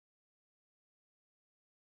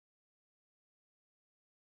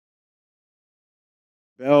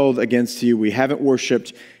rebelled against you. We haven't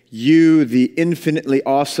worshiped you, the infinitely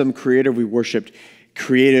awesome creator. We worshiped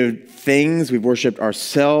creative things. We've worshiped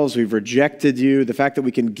ourselves. We've rejected you. The fact that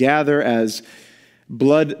we can gather as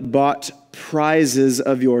blood-bought prizes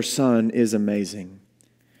of your Son is amazing.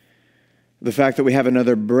 The fact that we have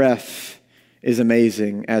another breath is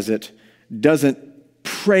amazing, as it doesn't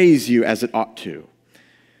praise you as it ought to.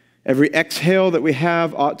 Every exhale that we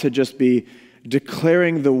have ought to just be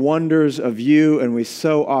declaring the wonders of you, and we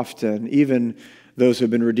so often, even those who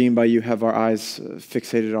have been redeemed by you, have our eyes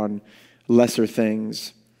fixated on lesser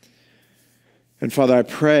things. And Father, I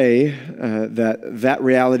pray that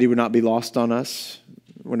reality would not be lost on us,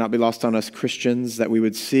 would not be lost on us Christians, that we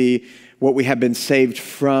would see what we have been saved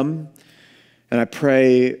from. And I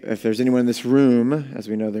pray if there's anyone in this room, as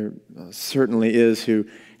we know there certainly is, who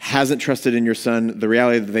hasn't trusted in your Son, the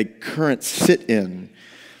reality that they currently sit in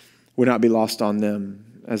would not be lost on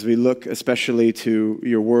them. As we look especially to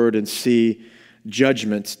your word and see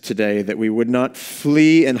judgment today, that we would not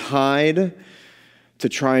flee and hide to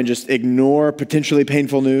try and just ignore potentially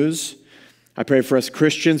painful news. I pray for us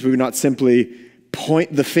Christians, we would not simply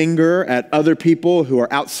point the finger at other people who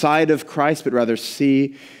are outside of Christ, but rather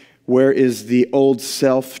see where is the old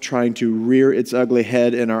self trying to rear its ugly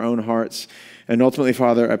head in our own hearts. And ultimately,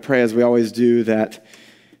 Father, I pray, as we always do, that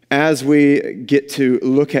as we get to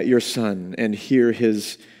look at your Son and hear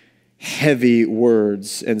his heavy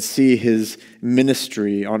words and see his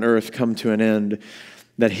ministry on earth come to an end,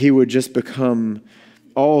 that he would just become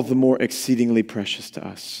all the more exceedingly precious to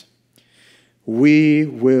us. We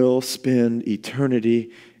will spend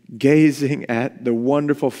eternity gazing at the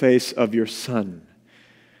wonderful face of your Son.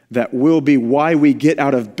 That will be why we get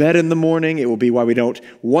out of bed in the morning. It will be why we don't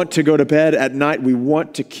want to go to bed at night. We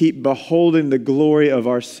want to keep beholding the glory of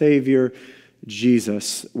our Savior,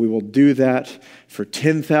 Jesus. We will do that for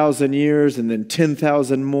 10,000 years, and then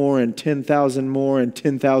 10,000 more, and 10,000 more, and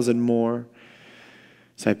 10,000 more.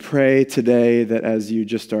 So I pray today that as you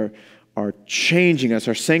just are changing us,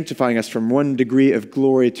 are sanctifying us from one degree of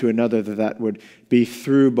glory to another, that would be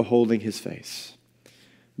through beholding his face,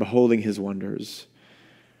 beholding his wonders.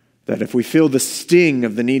 That if we feel the sting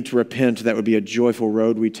of the need to repent, that would be a joyful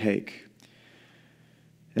road we take.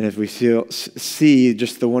 And if we see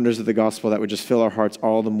just the wonders of the gospel, that would just fill our hearts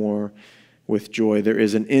all the more with joy. There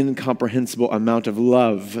is an incomprehensible amount of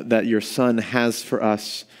love that your Son has for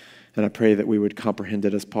us, and I pray that we would comprehend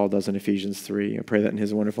it as Paul does in Ephesians 3. I pray that in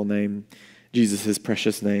his wonderful name, Jesus'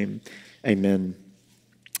 precious name. Amen.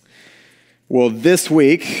 Well, this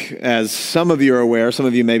week, as some of you are aware, some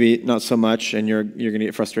of you maybe not so much, and you're going to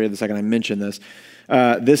get frustrated the second I mention this.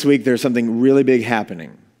 This week, there's something really big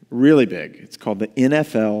happening, really big. It's called the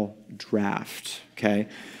NFL Draft, okay?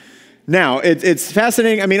 Now, it's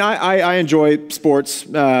fascinating. I mean, I enjoy sports.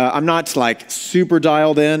 I'm not like super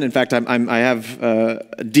dialed in. In fact, I have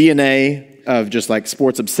DNA of just like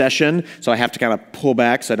sports obsession, so I have to kind of pull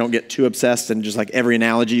back so I don't get too obsessed, and just like every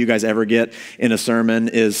analogy you guys ever get in a sermon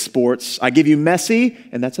is sports. I give you messy,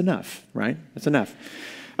 and that's enough, right? That's enough.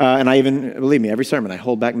 And I even, believe me, every sermon I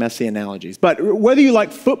hold back messy analogies. But whether you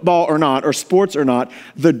like football or not, or sports or not,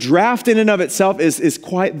 the draft in and of itself is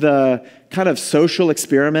quite the kind of social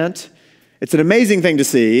experiment. It's an amazing thing to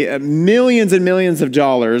see. Millions and millions of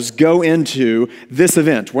dollars go into this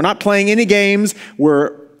event. We're not playing any games.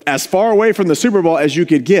 We're as far away from the Super Bowl as you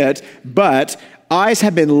could get, but eyes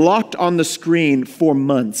have been locked on the screen for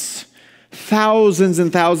months. Thousands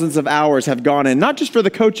and thousands of hours have gone in, not just for the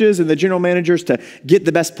coaches and the general managers to get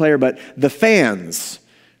the best player, but the fans,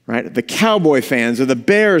 right? The Cowboy fans or the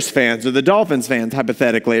Bears fans or the Dolphins fans,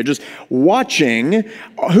 hypothetically, are just watching,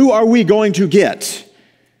 who are we going to get?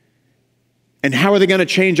 And how are they going to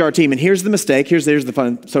change our team? And here's the mistake. Here's the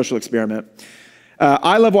fun social experiment.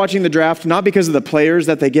 I love watching the draft, not because of the players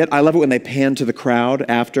that they get. I love it when they pan to the crowd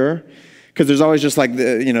after, because there's always just like,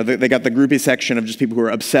 they got the groupie section of just people who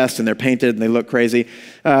are obsessed, and they're painted and they look crazy.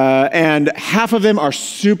 And half of them are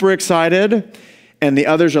super excited, and the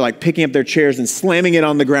others are like picking up their chairs and slamming it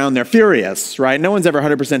on the ground. They're furious, right? No one's ever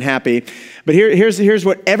 100% happy. But here's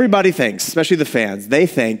what everybody thinks, especially the fans. They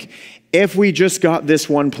think, if we just got this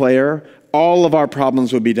one player, all of our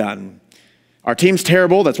problems would be done. Our team's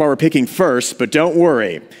terrible, that's why we're picking first, but don't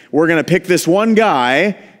worry. We're going to pick this one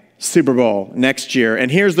guy, Super Bowl, next year.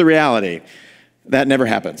 And here's the reality. That never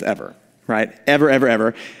happens, ever, right? Ever, ever,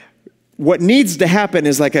 ever. What needs to happen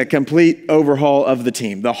is like a complete overhaul of the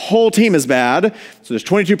team. The whole team is bad, so there's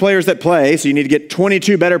 22 players that play, so you need to get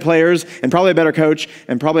 22 better players and probably a better coach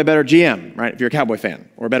and probably a better GM, right, if you're a Cowboy fan,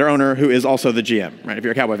 or a better owner who is also the GM, right, if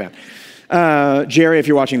you're a Cowboy fan. Jerry, if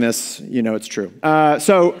you're watching this, you know it's true.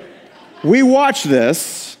 So we watch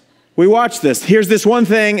this we watch this. Here's this one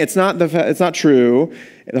thing. It's not true.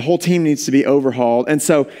 The whole team needs to be overhauled. And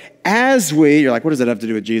so you're like, what does that have to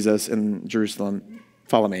do with Jesus and Jerusalem?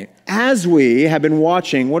 Follow me. As we have been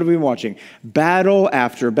watching, what have we been watching? Battle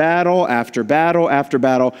after battle after battle after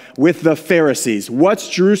battle with the Pharisees. What's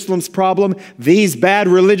Jerusalem's problem? These bad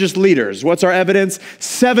religious leaders. What's our evidence?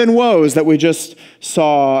 7 woes that we just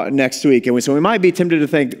saw next week. And so we might be tempted to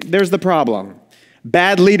think, there's the problem.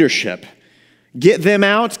 Bad leadership. Get them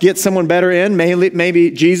out, get someone better in. Maybe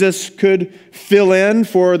Jesus could fill in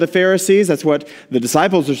for the Pharisees. That's what the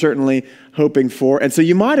disciples are certainly hoping for. And so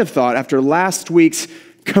you might have thought, after last week's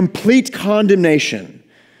complete condemnation,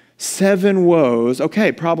 7 woes,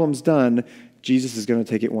 okay, problem's done. Jesus is going to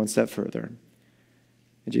take it one step further.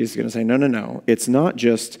 And Jesus is going to say, no. It's not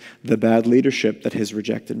just the bad leadership that has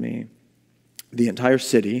rejected me. The entire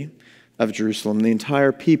city of Jerusalem, the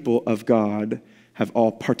entire people of God have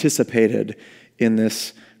all participated in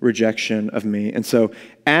this rejection of me. And so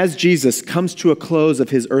as Jesus comes to a close of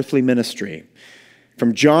his earthly ministry,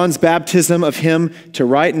 from John's baptism of him to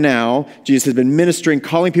right now, Jesus has been ministering,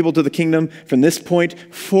 calling people to the kingdom. From this point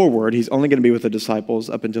forward, he's only going to be with the disciples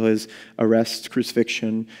up until his arrest,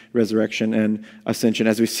 crucifixion, resurrection, and ascension.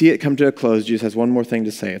 As we see it come to a close, Jesus has one more thing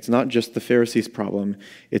to say. It's not just the Pharisees' problem.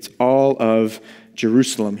 It's all of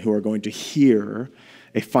Jerusalem who are going to hear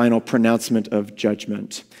a final pronouncement of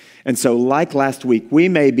judgment. And so, like last week, we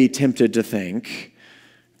may be tempted to think,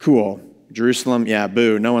 cool, Jerusalem, yeah,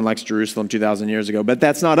 boo, no one likes Jerusalem 2,000 years ago, but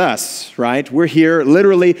that's not us, right? We're here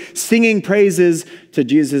literally singing praises to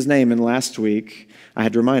Jesus' name. And last week, I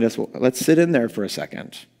had to remind us, well, let's sit in there for a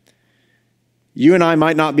second. You and I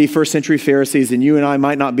might not be first century Pharisees, and you and I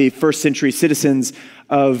might not be first century citizens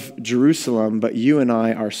of Jerusalem, but you and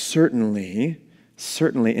I are certainly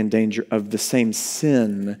in danger of the same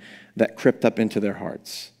sin that crept up into their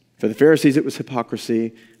hearts. For the Pharisees, it was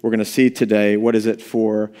hypocrisy. We're going to see today, what is it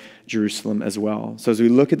for Jerusalem as well? So as we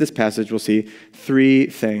look at this passage, we'll see 3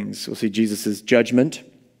 things. We'll see Jesus' judgment,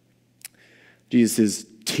 Jesus'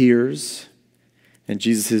 tears, and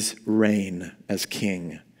Jesus' reign as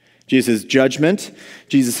king. Jesus' judgment,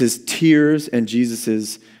 Jesus' tears, and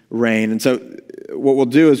Jesus' reign. And so what we'll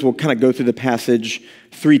do is we'll kind of go through the passage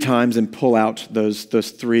 3 times and pull out those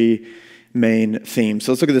 3 main themes.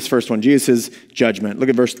 So let's look at this first one, Jesus' judgment. Look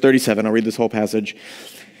at verse 37. I'll read this whole passage.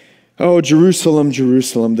 Oh, Jerusalem,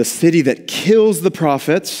 Jerusalem, the city that kills the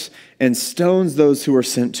prophets and stones those who are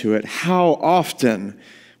sent to it. How often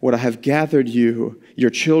would I have gathered you,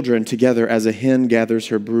 your children, together as a hen gathers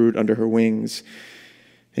her brood under her wings,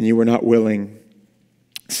 and you were not willing.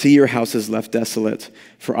 See, your house is left desolate,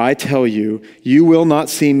 for I tell you, you will not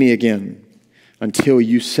see me again until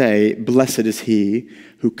you say, blessed is he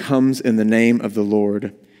who comes in the name of the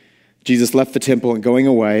Lord. Jesus left the temple and going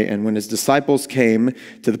away, and when his disciples came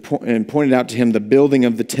and pointed out to him the building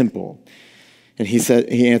of the temple, and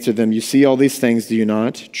he answered them, you see all these things, do you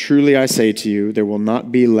not? Truly I say to you, there will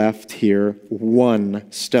not be left here one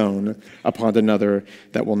stone upon another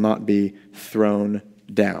that will not be thrown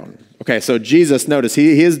down. Okay, so Jesus, notice,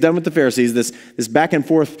 he is done with the Pharisees. This back and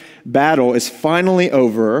forth battle is finally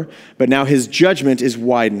over, but now his judgment is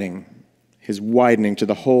widening. His widening to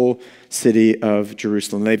the whole city of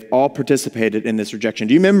Jerusalem. They've all participated in this rejection.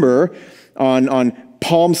 Do you remember on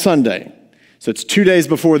Palm Sunday? So it's 2 days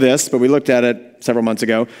before this, but we looked at it several months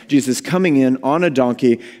ago. Jesus is coming in on a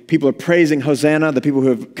donkey. People are praising Hosanna, the people who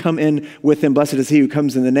have come in with him. Blessed is he who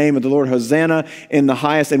comes in the name of the Lord. Hosanna in the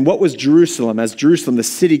highest. And what was Jerusalem? As Jerusalem, the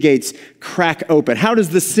city gates crack open. How does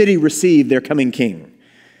the city receive their coming king?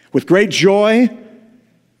 With great joy.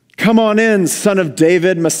 Come on in, son of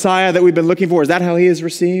David, Messiah that we've been looking for. Is that how he is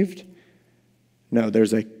received? No,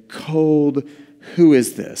 there's a cold, who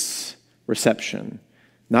is this reception?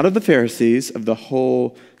 Not of the Pharisees, of the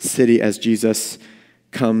whole city as Jesus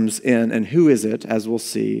comes in. And who is it, as we'll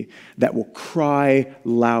see, that will cry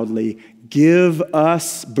loudly, give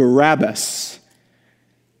us Barabbas?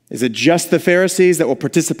 Is it just the Pharisees that will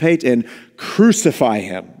participate in crucify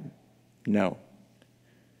him? No.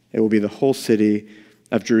 It will be the whole city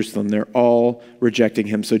of Jerusalem. They're all rejecting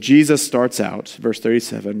him. So Jesus starts out, verse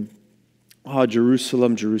 37, Ah,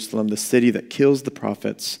 Jerusalem, Jerusalem, the city that kills the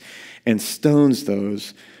prophets and stones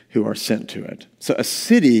those who are sent to it. So a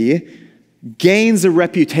city gains a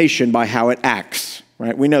reputation by how it acts,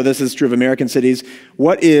 right? We know this is true of American cities.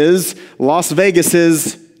 What is Las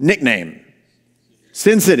Vegas's nickname?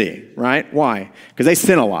 Sin City, right? Why? Because they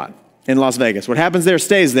sin a lot in Las Vegas. What happens there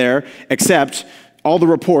stays there, except all the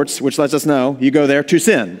reports, which lets us know you go there to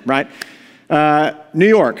sin, right? New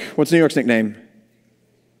York, what's New York's nickname?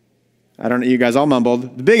 I don't know, you guys all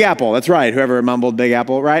mumbled. The Big Apple, that's right, whoever mumbled Big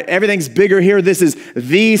Apple, right? Everything's bigger here. This is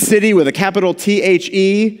the city with a capital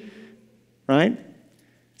T-H-E, right?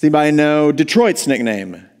 Does anybody know Detroit's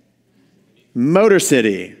nickname? Motor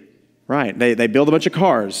City, right? They build a bunch of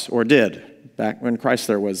cars, or did, back when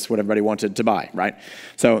Chrysler was what everybody wanted to buy, right?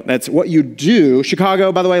 So that's what you do.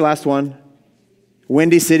 Chicago, by the way, last one.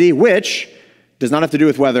 Windy City, which does not have to do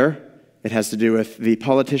with weather. It has to do with the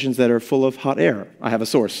politicians that are full of hot air. I have a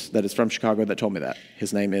source that is from Chicago that told me that.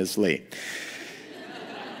 His name is Lee.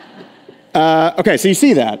 Okay, so you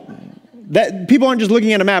see that. People aren't just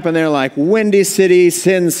looking at a map and they're like, Windy City,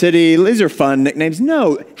 Sin City, these are fun nicknames.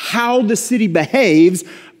 No, how the city behaves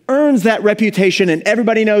earns that reputation, and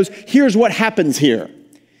everybody knows here's what happens here.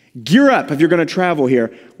 Gear up if you're going to travel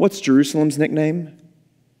here. What's Jerusalem's nickname?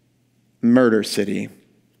 Murder City.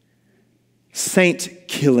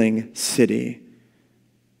 Saint-killing city.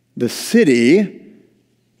 The city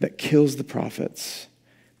that kills the prophets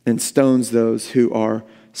and stones those who are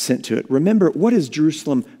sent to it. Remember, what is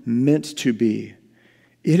Jerusalem meant to be?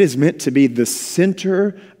 It is meant to be the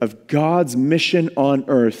center of God's mission on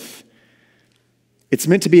earth. It's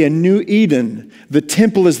meant to be a new Eden. The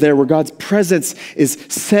temple is there where God's presence is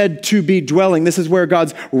said to be dwelling. This is where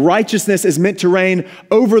God's righteousness is meant to reign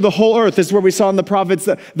over the whole earth. This is where we saw in the prophets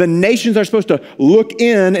that the nations are supposed to look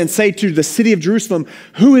in and say to the city of Jerusalem,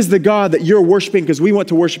 who is the God that you're worshiping? Because we want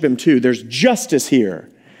to worship him too. There's justice here.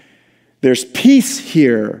 There's peace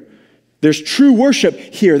here. There's true worship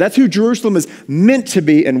here. That's who Jerusalem is meant to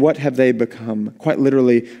be. And what have they become? Quite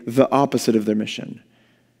literally the opposite of their mission.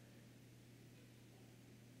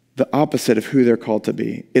 The opposite of who they're called to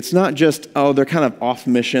be. It's not just, oh, they're kind of off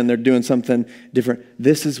mission, they're doing something different.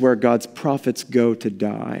 This is where God's prophets go to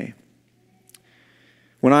die.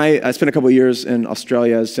 When I spent a couple of years in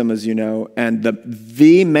Australia, as some as you know, and the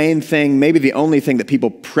main thing, maybe the only thing that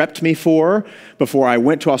people prepped me for before I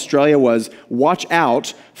went to Australia was watch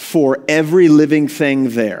out for every living thing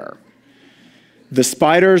there. The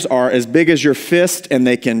spiders are as big as your fist and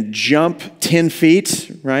they can jump 10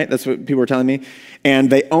 feet, right? That's what people were telling me.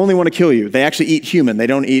 And they only want to kill you. They actually eat human. They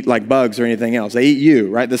don't eat like bugs or anything else. They eat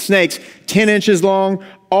you, right? The snakes, 10 inches long,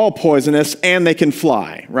 all poisonous, and they can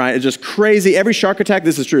fly, right? It's just crazy. Every shark attack,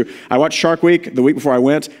 this is true. I watched Shark Week the week before I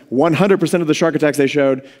went. 100% of the shark attacks they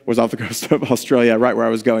showed was off the coast of Australia, right where I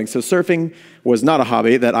was going. So surfing was not a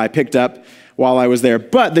hobby that I picked up while I was there.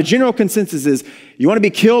 But the general consensus is, you want to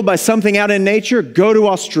be killed by something out in nature? Go to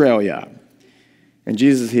Australia. And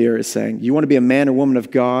Jesus here is saying, you want to be a man or woman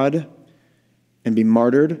of God and be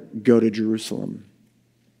martyred? Go to Jerusalem.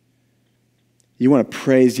 You want to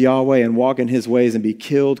praise Yahweh and walk in his ways and be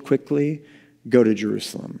killed quickly? Go to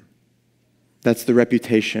Jerusalem. That's the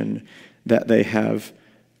reputation that they have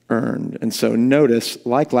earned. And so notice,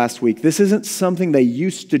 like last week, this isn't something they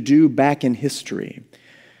used to do back in history.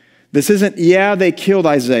 This isn't, yeah, they killed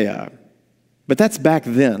Isaiah, but that's back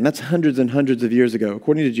then. That's hundreds and hundreds of years ago.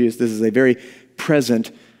 According to Jesus, this is a very present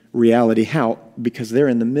reality. How? Because they're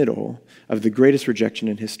in the middle of the greatest rejection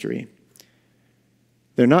in history.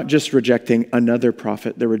 They're not just rejecting another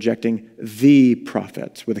prophet, they're rejecting the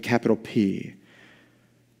prophet with a capital P.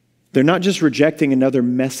 They're not just rejecting another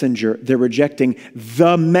messenger, they're rejecting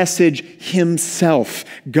the message himself,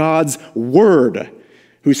 God's word,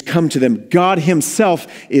 who's come to them. God himself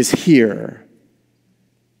is here.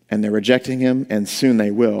 And they're rejecting him, and soon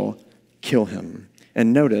they will kill him.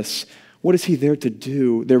 And notice, what is he there to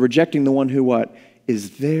do? They're rejecting the one who what?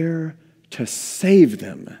 Is there to save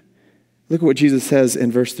them. Look at what Jesus says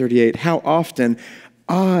in verse 38. How often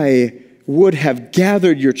I would have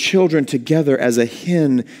gathered your children together as a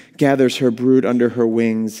hen gathers her brood under her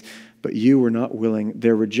wings, but you were not willing.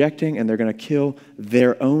 They're rejecting and they're going to kill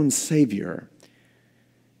their own Savior.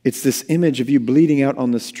 It's this image of you bleeding out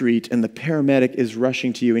on the street and the paramedic is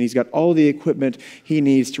rushing to you and he's got all the equipment he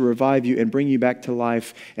needs to revive you and bring you back to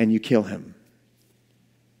life, and you kill him.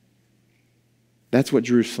 That's what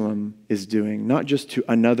Jerusalem is doing, not just to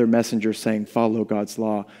another messenger saying, follow God's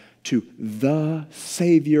law, to the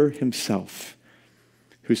Savior himself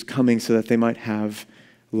who's coming so that they might have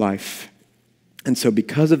life. And so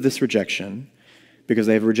because of this rejection, because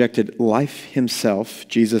they have rejected life himself,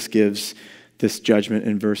 Jesus gives this judgment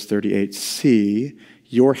in verse 38. See,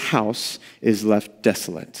 your house is left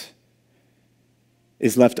desolate,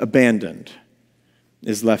 is left abandoned,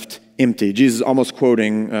 is left empty. Jesus is almost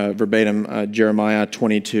quoting verbatim Jeremiah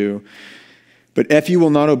 22. But if you will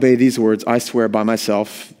not obey these words, I swear by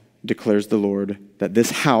myself, declares the Lord, that this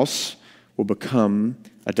house will become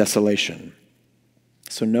a desolation.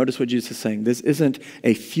 So notice what Jesus is saying. This isn't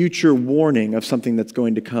a future warning of something that's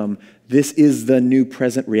going to come. This is the new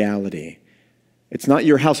present reality. It's not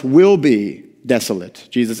your house will be desolate.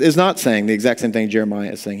 Jesus is not saying the exact same thing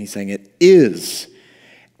Jeremiah is saying. He's saying it is.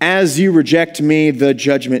 As you reject me, the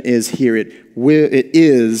judgment is here. It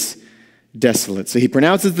is desolate. So he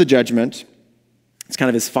pronounces the judgment. It's kind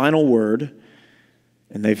of his final word.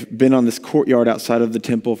 And they've been on this courtyard outside of the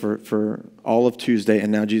temple for all of Tuesday,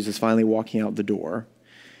 and now Jesus is finally walking out the door.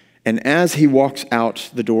 And as he walks out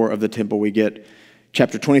the door of the temple, we get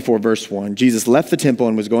chapter 24, verse 1. Jesus left the temple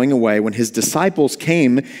and was going away when his disciples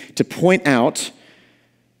came to point out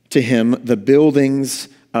to him the buildings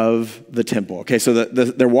of the temple. Okay, so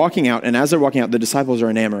they're walking out, and as they're walking out, the disciples are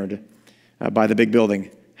enamored by the big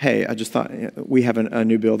building. Hey, I just thought we have a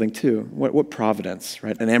new building too. What providence,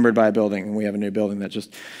 right? Enamored by a building, and we have a new building that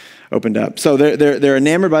just opened up. So they're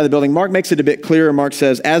enamored by the building. Mark makes it a bit clearer. Mark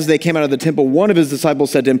says, as they came out of the temple, one of his disciples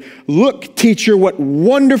said to him, "Look, teacher, what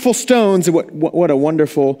wonderful stones, and what a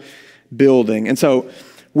wonderful building." And so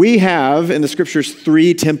we have in the scriptures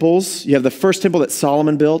 3 temples. You have the first temple that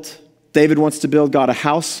Solomon built. David wants to build God a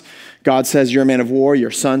house. God says, you're a man of war.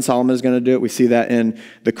 Your son Solomon is going to do it. We see that in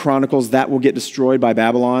the Chronicles. That will get destroyed by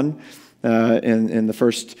Babylon in the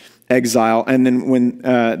first exile. And then when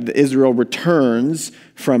Israel returns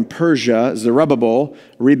from Persia, Zerubbabel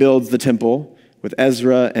rebuilds the temple with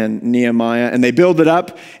Ezra and Nehemiah. And they build it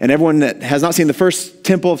up. And everyone that has not seen the first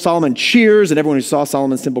temple of Solomon cheers. And everyone who saw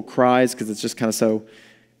Solomon's temple cries because it's just kind of so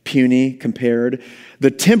puny compared. The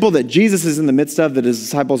temple that Jesus is in the midst of, that his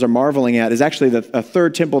disciples are marveling at, is actually a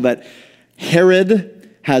third temple that Herod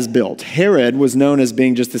has built. Herod was known as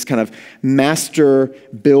being just this kind of master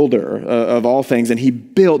builder of all things, and he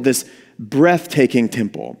built this breathtaking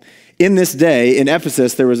temple. In this day, in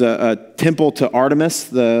Ephesus, there was a temple to Artemis,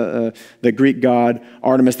 the Greek god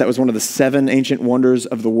Artemis. That was one of the 7 ancient wonders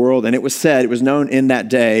of the world, and it was known in that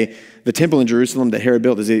day, the temple in Jerusalem that Herod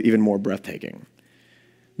built is even more breathtaking.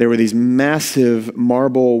 There were these massive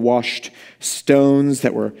marble-washed stones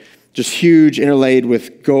that were just huge, interlaid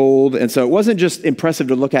with gold. And so it wasn't just impressive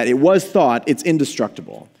to look at. It was thought it's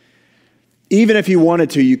indestructible. Even if you wanted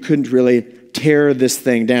to, you couldn't really tear this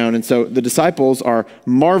thing down. And so the disciples are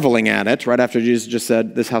marveling at it right after Jesus just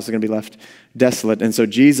said, this house is going to be left desolate. And so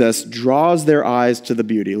Jesus draws their eyes to the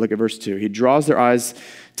beauty. Look at verse 2. He draws their eyes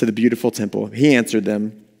to the beautiful temple. He answered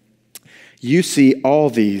them, "You see all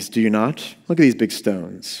these, do you not? Look at these big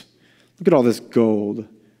stones. Look at all this gold. Look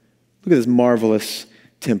at this marvelous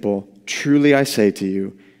temple. Truly I say to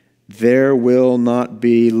you, there will not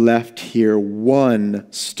be left here one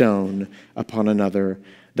stone upon another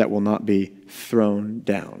that will not be thrown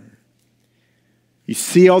down." You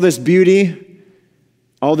see all this beauty,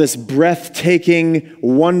 all this breathtaking,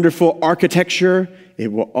 wonderful architecture,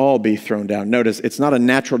 it will all be thrown down. Notice, it's not a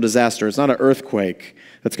natural disaster. It's not an earthquake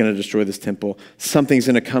that's going to destroy this temple. Something's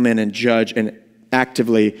going to come in and judge and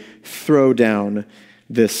actively throw down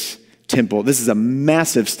this temple. This is a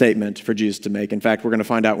massive statement for Jesus to make. In fact, we're going to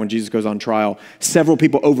find out when Jesus goes on trial, several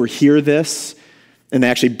people overhear this, and they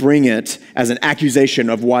actually bring it as an accusation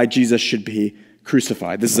of why Jesus should be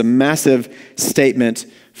crucified. This is a massive statement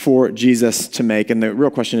for Jesus to make, and the real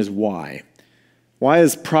question is why? Why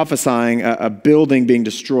is prophesying a building being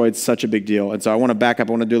destroyed such a big deal? And so I want to back up.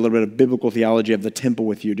 I want to do a little bit of biblical theology of the temple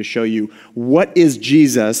with you to show you what is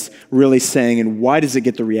Jesus really saying and why does it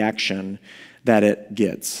get the reaction that it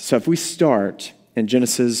gets. So if we start in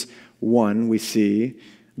Genesis 1, we see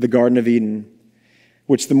the Garden of Eden,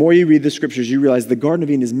 which the more you read the scriptures, you realize the Garden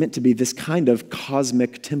of Eden is meant to be this kind of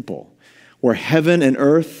cosmic temple where heaven and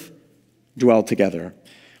earth dwell together,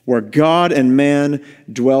 where God and man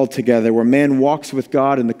dwell together, where man walks with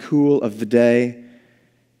God in the cool of the day,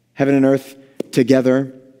 heaven and earth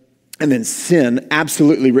together, and then sin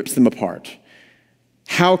absolutely rips them apart.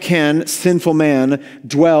 How can sinful man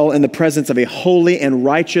dwell in the presence of a holy and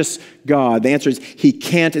righteous God? The answer is he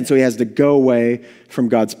can't, and so he has to go away from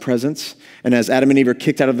God's presence. And as Adam and Eve are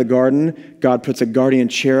kicked out of the garden, God puts a guardian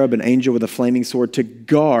cherub, an angel with a flaming sword, to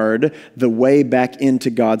guard the way back into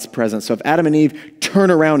God's presence. So if Adam and Eve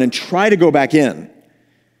turn around and try to go back in,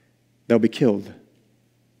 they'll be killed.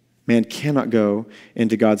 Man cannot go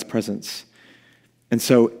into God's presence. And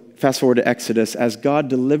so fast forward to Exodus, as God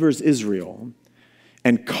delivers Israel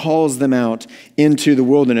and calls them out into the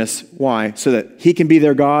wilderness. Why? So that he can be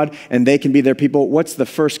their God and they can be their people. What's the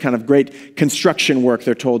first kind of great construction work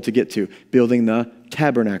they're told to get to? Building the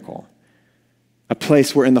tabernacle, a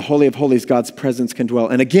place where in the Holy of Holies God's presence can dwell.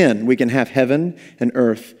 And again, we can have heaven and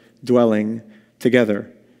earth dwelling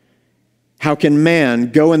together. How can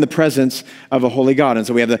man go in the presence of a holy God? And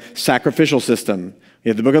so we have the sacrificial system You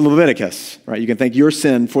have the book of Leviticus, right? You can thank your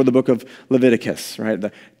sin for the book of Leviticus, right?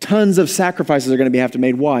 Tons of sacrifices are going to have to be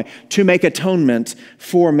made. Why? To make atonement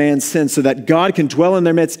for man's sin so that God can dwell in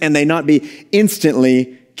their midst and they not be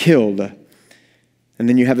instantly killed. And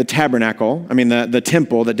then you have the tabernacle, the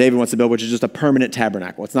temple that David wants to build, which is just a permanent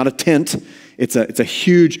tabernacle. It's not a tent. It's a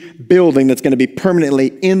huge building that's going to be permanently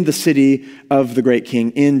in the city of the great king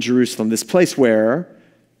in Jerusalem, this place where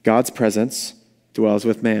God's presence dwells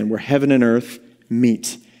with man, where heaven and earth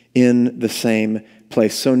meet in the same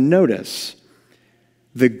place. So notice,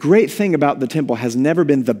 the great thing about the temple has never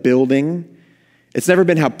been the building. It's never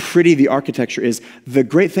been how pretty the architecture is. The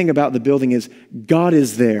great thing about the building is God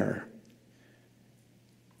is there.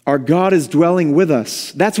 Our God is dwelling with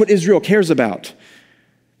us. That's what Israel cares about.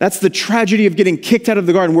 That's the tragedy of getting kicked out of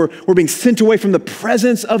the garden. We're being sent away from the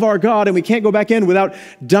presence of our God, and we can't go back in without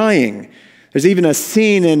dying. There's even a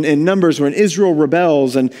scene in Numbers when Israel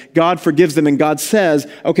rebels and God forgives them and God says,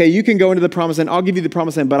 okay, you can go into the promised land. I'll give you the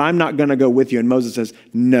promised land, but I'm not going to go with you. And Moses says,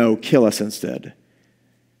 no, kill us instead.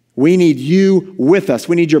 We need you with us.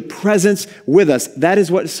 We need your presence with us. That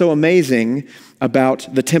is what's so amazing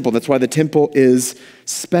about the temple. That's why the temple is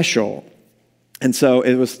special. And so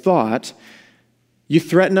it was thought, you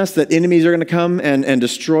threaten us that enemies are going to come and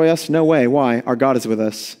destroy us? No way. Why? Our God is with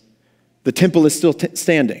us. The temple is still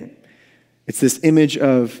standing. It's this image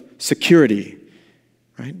of security,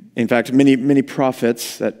 right? In fact, many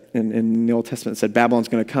prophets that in the Old Testament said Babylon's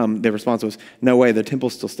going to come. Their response was, no way, the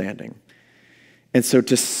temple's still standing. And so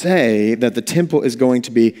to say that the temple is going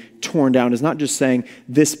to be torn down is not just saying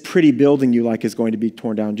this pretty building you like is going to be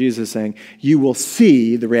torn down. Jesus is saying you will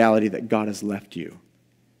see the reality that God has left you.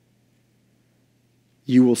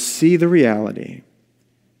 You will see the reality.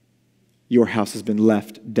 Your house has been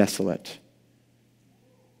left desolate.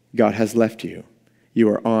 God has left you. You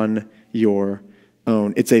are on your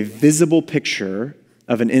own. It's a visible picture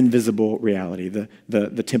of an invisible reality,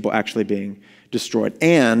 the temple actually being destroyed.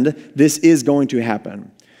 And this is going to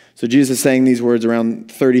happen. So Jesus is saying these words around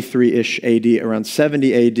 33-ish AD, around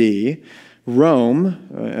 70 AD. Rome,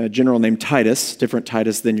 a general named Titus, different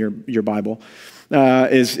Titus than your Bible,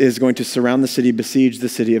 is going to surround the city, besiege the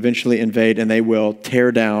city, eventually invade, and they will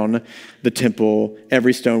tear down the temple.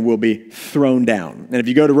 Every stone will be thrown down. And if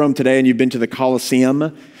you go to Rome today and you've been to the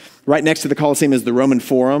Colosseum, right next to the Colosseum is the Roman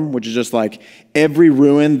Forum, which is just like every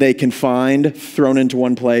ruin they can find thrown into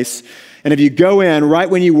one place. And if you go in, right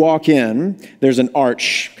when you walk in, there's an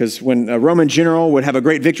arch, because when a Roman general would have a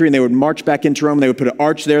great victory and they would march back into Rome, they would put an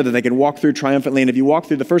arch there that they could walk through triumphantly. And if you walk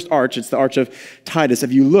through the first arch, it's the Arch of Titus.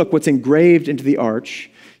 If you look, what's engraved into the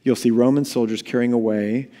arch, you'll see Roman soldiers carrying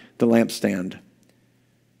away the lampstand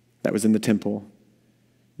that was in the temple,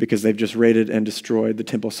 because they've just raided and destroyed the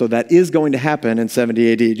temple. So that is going to happen in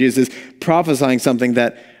 70 AD. Jesus is prophesying something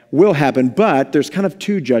that will happen, but there's kind of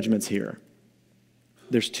two judgments here.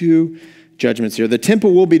 There's two judgments here. The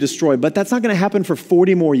temple will be destroyed, but that's not going to happen for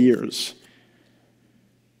 40 more years.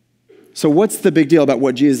 So what's the big deal about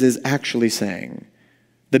what Jesus is actually saying?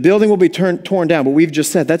 The building will be torn down, but we've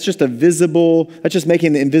just said that's just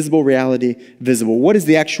making the invisible reality visible. What is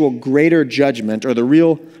the actual greater judgment or the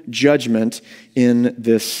real judgment in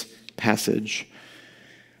this passage?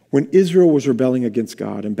 When Israel was rebelling against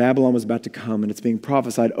God and Babylon was about to come, and it's being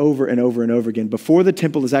prophesied over and over and over again, before the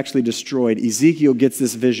temple is actually destroyed, Ezekiel gets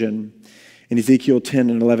this vision in Ezekiel 10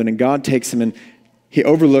 and 11, and God takes him and he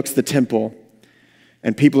overlooks the temple,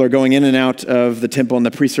 and people are going in and out of the temple, and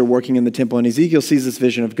the priests are working in the temple, and Ezekiel sees this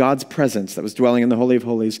vision of God's presence that was dwelling in the Holy of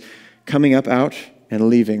Holies, coming up out and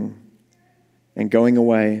leaving and going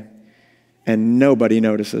away, and nobody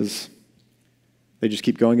notices. They just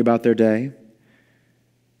keep going about their day.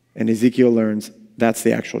 And Ezekiel learns that's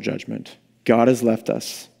the actual judgment. God has left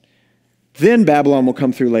us. Then Babylon will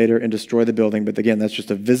come through later and destroy the building. But again, that's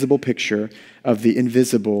just a visible picture of the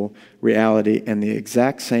invisible reality. And the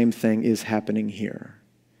exact same thing is happening here.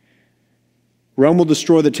 Rome will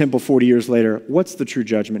destroy the temple 40 years later. What's the true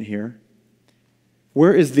judgment here?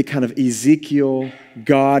 Where is the kind of Ezekiel,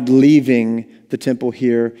 God leaving the temple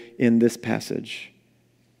here in this passage?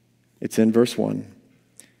 It's in verse 1.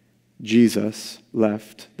 Jesus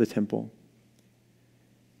left the temple.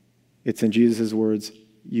 It's in Jesus' words,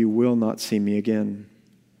 you will not see me again.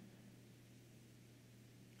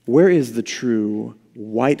 Where is the true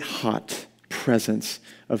white-hot presence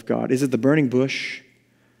of God? Is it the burning bush?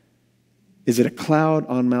 Is it a cloud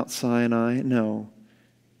on Mount Sinai? No.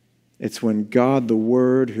 It's when God, the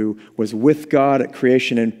Word, who was with God at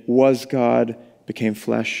creation and was God, became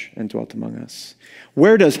flesh and dwelt among us.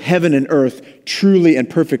 Where does heaven and earth truly and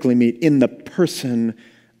perfectly meet? In the person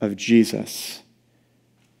of Jesus.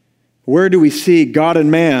 Where do we see God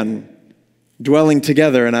and man dwelling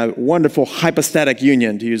together in a wonderful hypostatic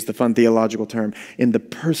union, to use the fun theological term, in the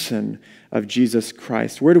person of Jesus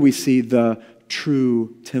Christ. Where do we see the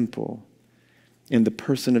true temple? In the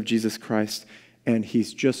person of Jesus Christ. And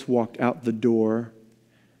he's just walked out the door.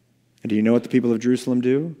 And do you know what the people of Jerusalem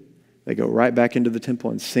do? They go right back into the temple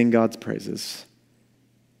and sing God's praises.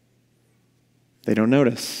 They don't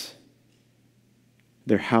notice.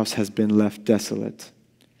 Their house has been left desolate.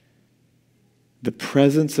 The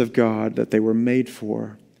presence of God that they were made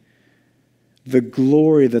for, the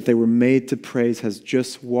glory that they were made to praise, has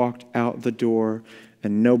just walked out the door,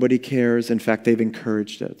 and nobody cares. In fact, they've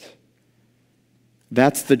encouraged it.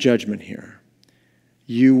 That's the judgment here.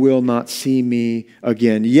 You will not see me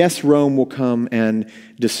again. Yes, Rome will come and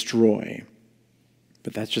destroy,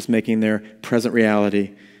 but that's just making their present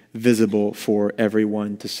reality visible for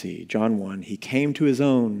everyone to see. John 1, he came to his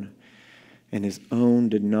own, and his own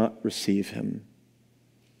did not receive him.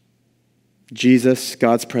 Jesus,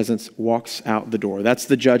 God's presence, walks out the door. That's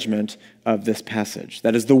the judgment of this passage.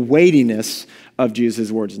 That is the weightiness of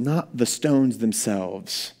Jesus' words, not the stones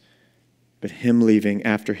themselves, but him leaving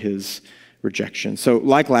after his rejection. So,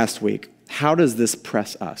 like last week, how does this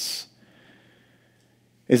press us?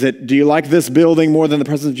 Is it, do you like this building more than the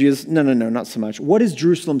presence of Jesus? No, not so much. What is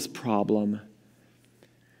Jerusalem's problem?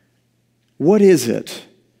 What is it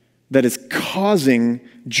that is causing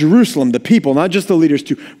Jerusalem, the people, not just the leaders,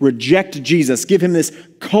 to reject Jesus, give him this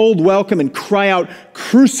cold welcome and cry out,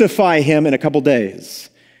 crucify him in a couple days?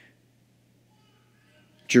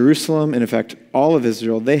 Jerusalem, and in fact, all of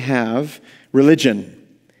Israel, they have religion,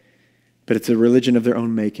 but it's a religion of their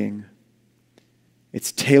own making.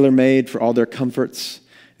 It's tailor-made for all their comforts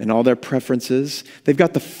and all their preferences. They've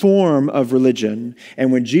got the form of religion,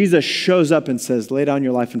 and when Jesus shows up and says, lay down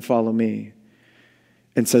your life and follow me,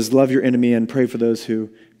 and says, love your enemy and pray for those who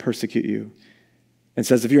persecute you, and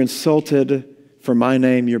says, if you're insulted for my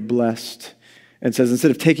name, you're blessed, and says,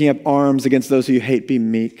 instead of taking up arms against those who you hate, be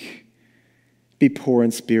meek, be poor in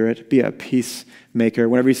spirit, be a peacemaker.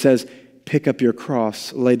 Whenever he says, pick up your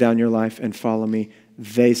cross, lay down your life, and follow me,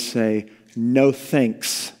 they say, no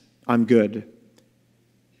thanks, I'm good.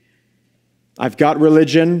 I've got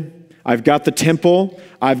religion, I've got the temple,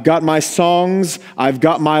 I've got my songs, I've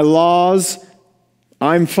got my laws,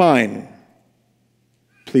 I'm fine.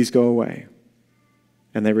 Please go away.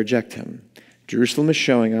 And they reject him. Jerusalem is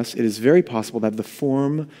showing us it is very possible to have the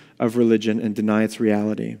form of religion and deny its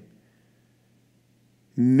reality.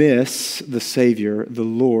 Miss the Savior, the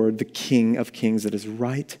Lord, the King of Kings that is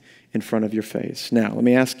right in front of your face. Now, let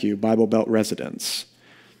me ask you, Bible Belt residents,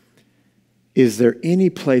 is there any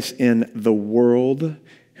place in the world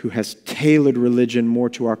who has tailored religion more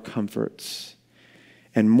to our comforts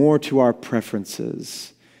and more to our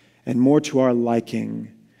preferences and more to our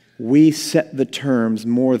liking? We set the terms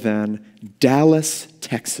more than Dallas,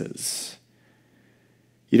 Texas.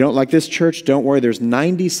 You don't like this church? Don't worry. There's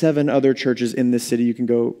 97 other churches in this city you can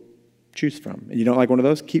go choose from. And you don't like one of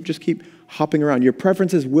those? Just keep hopping around. Your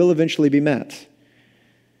preferences will eventually be met.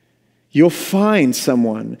 You'll find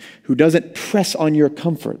someone who doesn't press on your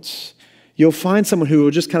comforts. You'll find someone who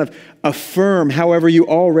will just kind of affirm however you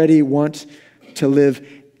already want to live.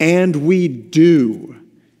 And we do.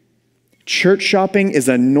 Church shopping is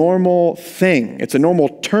a normal thing. It's a normal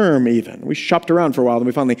term even. We shopped around for a while and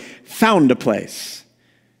we finally found a place.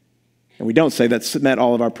 And we don't say that's met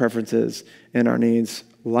all of our preferences and our needs.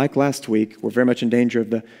 Like last week, we're very much in danger of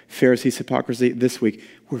the Pharisees' hypocrisy. This week,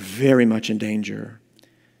 we're very much in danger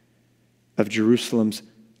of Jerusalem's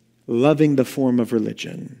loving the form of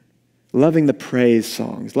religion, loving the praise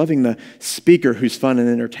songs, loving the speaker who's fun and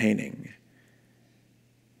entertaining,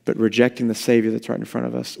 but rejecting the Savior that's right in front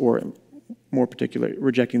of us, or more particularly,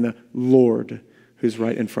 rejecting the Lord who's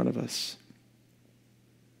right in front of us.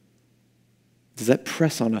 Does that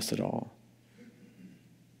press on us at all?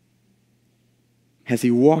 Has he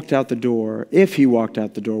walked out the door? If he walked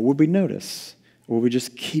out the door, would we notice? Or would we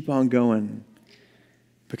just keep on going?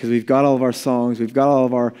 Because we've got all of our songs, we've got all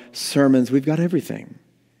of our sermons, we've got everything.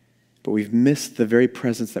 But we've missed the very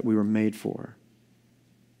presence that we were made for.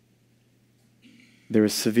 There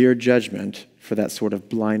is severe judgment for that sort of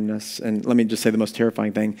blindness. And let me just say the most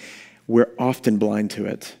terrifying thing. We're often blind to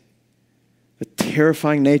it. The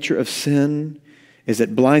terrifying nature of sin is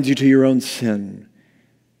it blinds you to your own sin.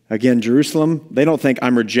 Again, Jerusalem, they don't think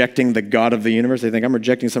I'm rejecting the God of the universe. They think I'm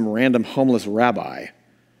rejecting some random homeless rabbi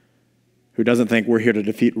who doesn't think we're here to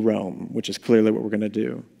defeat Rome, which is clearly what we're going to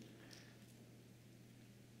do.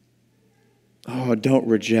 Oh, don't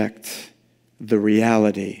reject the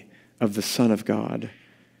reality of the Son of God.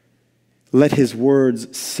 Let his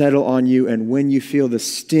words settle on you, and when you feel the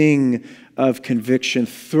sting of conviction,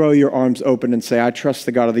 throw your arms open and say, I trust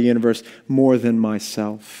the God of the universe more than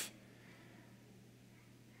myself.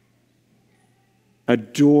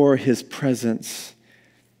 Adore his presence.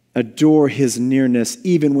 Adore his nearness,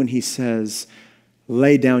 even when he says,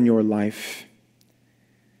 lay down your life.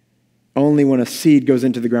 Only when a seed goes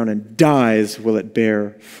into the ground and dies will it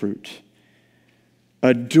bear fruit.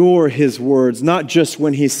 Adore his words, not just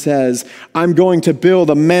when he says, I'm going to build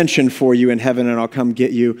a mansion for you in heaven and I'll come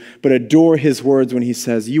get you, but adore his words when he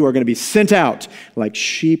says, you are going to be sent out like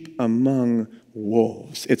sheep among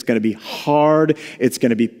wolves. It's going to be hard. It's going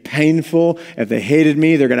to be painful. If they hated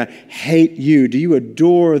me, they're going to hate you. Do you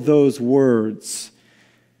adore those words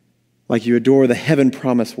like you adore the heaven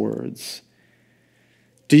promise words?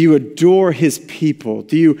 Do you adore his people?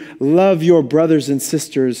 Do you love your brothers and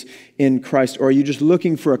sisters in Christ? Or are you just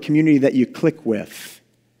looking for a community that you click with?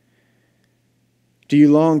 Do you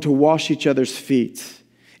long to wash each other's feet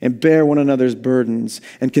and bear one another's burdens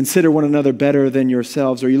and consider one another better than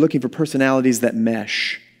yourselves? Or are you looking for personalities that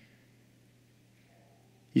mesh?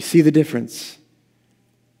 You see the difference?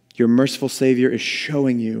 Your merciful Savior is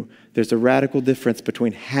showing you there's a radical difference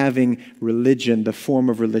between having religion, the form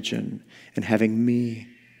of religion, and having me.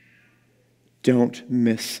 Don't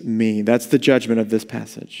miss me. That's the judgment of this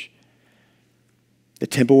passage. The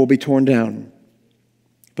temple will be torn down,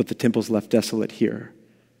 but the temple's left desolate here.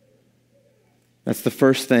 That's the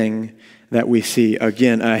first thing that we see.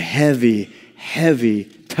 Again, a heavy, heavy,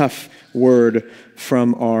 tough word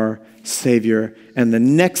from our Savior. And the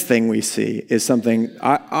next thing we see is something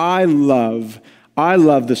I love. I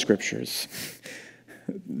love the scriptures.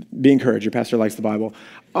 Be encouraged. Your pastor likes the Bible.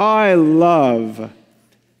 I love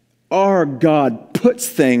our God puts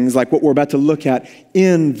things like what we're about to look at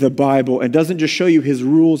in the Bible and doesn't just show you his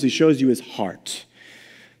rules, he shows you his heart.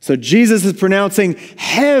 So Jesus is pronouncing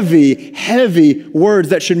heavy, heavy words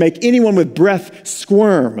that should make anyone with breath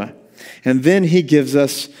squirm. And then he gives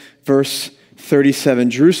us verse 37,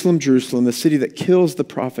 Jerusalem, Jerusalem, the city that kills the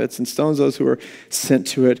prophets and stones those who are sent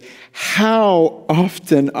to it. How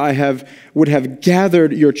often would have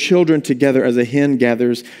gathered your children together as a hen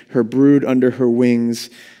gathers her brood under her wings,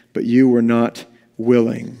 but you were not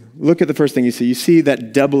willing. Look at the first thing you see. You see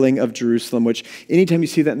that doubling of Jerusalem, which anytime you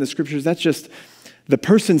see that in the scriptures, that's just the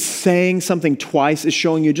person saying something twice is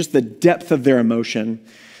showing you just the depth of their emotion.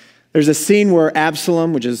 There's a scene where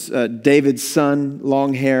Absalom, which is David's son,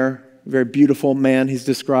 long hair, very beautiful man he's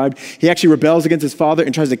described. He actually rebels against his father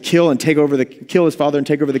and tries to kill his father and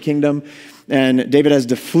take over the kingdom. And David has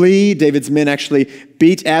to flee. David's men actually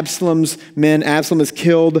beat Absalom's men. Absalom is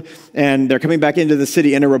killed, and they're coming back into the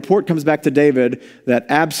city. And a report comes back to David that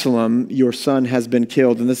Absalom, your son, has been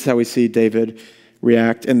killed. And this is how we see David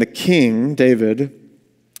react. And the king, David,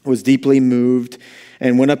 was deeply moved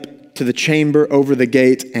and went up to the chamber over the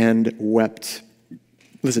gate and wept.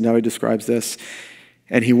 Listen to how he describes this.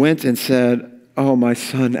 And he went and said, oh, my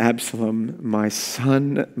son Absalom, my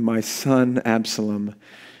son Absalom,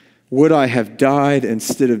 would I have died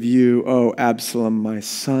instead of you, oh Absalom, my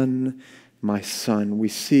son, my son. We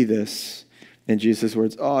see this in Jesus'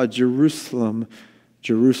 words, oh, Jerusalem,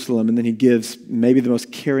 Jerusalem. And then he gives maybe the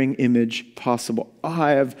most caring image possible.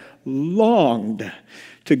 I have longed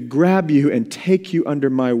to grab you and take you under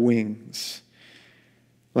my wings,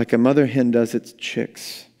 like a mother hen does its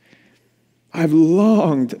chicks. I've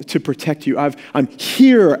longed to protect you. I'm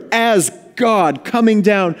here as God coming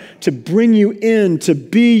down to bring you in, to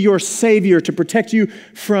be your Savior, to protect you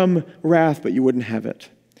from wrath, but you wouldn't have it.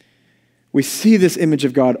 We see this image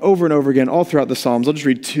of God over and over again all throughout the Psalms. I'll just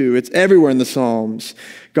read two. It's everywhere in the Psalms.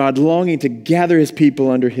 God longing to gather his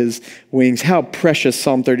people under his wings. How precious,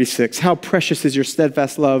 Psalm 36. How precious is your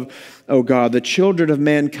steadfast love, O God. The children of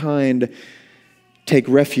mankind take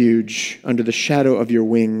refuge under the shadow of your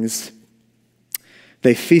wings.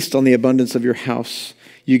 They feast on the abundance of your house.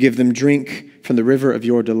 You give them drink from the river of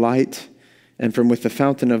your delight, and from with the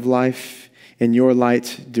fountain of life. In your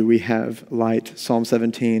light do we have light. Psalm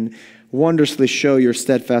 17. Wondrously show your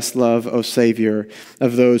steadfast love, O Savior,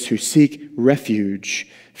 of those who seek refuge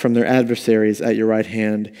from their adversaries at your right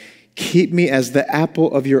hand. Keep me as the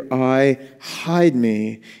apple of your eye. Hide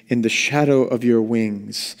me in the shadow of your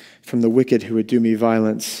wings from the wicked who would do me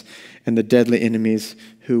violence and the deadly enemies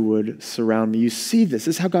who would surround me. You see this.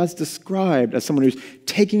 This is how God's described as someone who's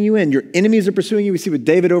taking you in. Your enemies are pursuing you. We see with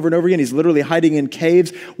David over and over again. He's literally hiding in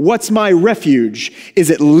caves. What's my refuge? Is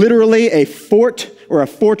it literally a fort or a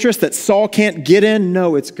fortress that Saul can't get in?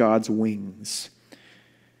 No, it's God's wings.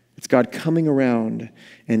 It's God coming around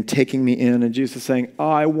and taking me in. And Jesus is saying,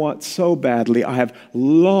 I want so badly. I have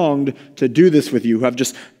longed to do this with you, who I've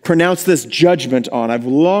just pronounced this judgment on. I've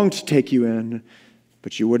longed to take you in,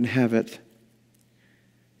 but you wouldn't have it.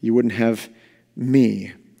 you wouldn't have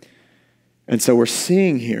me. And so we're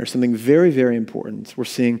seeing here something very, very important. We're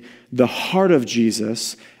seeing the heart of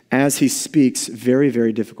Jesus as he speaks very,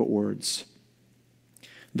 very difficult words.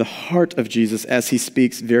 The heart of Jesus as he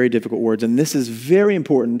speaks very difficult words. And this is very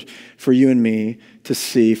important for you and me to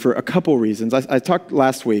see for a couple reasons. I talked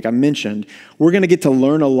last week, I mentioned, we're going to get to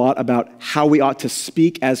learn a lot about how we ought to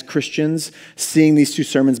speak as Christians, seeing these two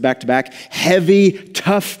sermons back to back. Heavy,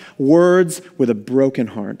 tough words with a broken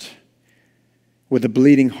heart, with a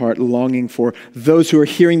bleeding heart, longing for those who are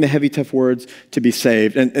hearing the heavy, tough words to be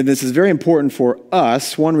saved. And this is very important for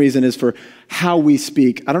us. One reason is for how we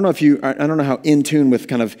speak. I don't know how in tune with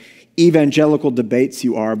kind of evangelical debates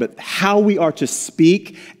you are, but how we are to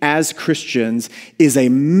speak as Christians is a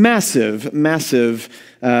massive, massive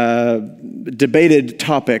debated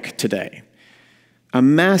topic today. A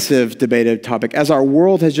massive debated topic. As our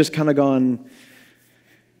world has just kind of gone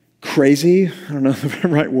crazy, I don't know the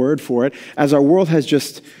right word for it, as our world has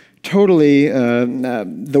just totally,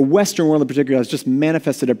 the Western world in particular has just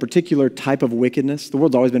manifested a particular type of wickedness. The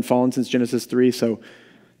world's always been fallen since Genesis 3, so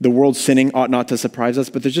the world sinning ought not to surprise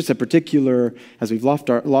us, but there's just a particular, as we've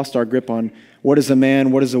lost our grip on what is a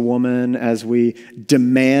man, what is a woman, as we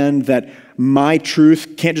demand that my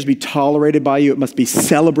truth can't just be tolerated by you, it must be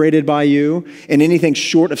celebrated by you, and anything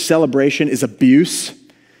short of celebration is abuse.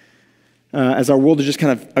 As our world has just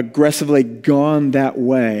kind of aggressively gone that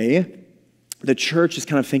way, the church is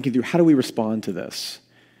kind of thinking through, how do we respond to this?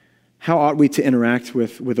 How ought we to interact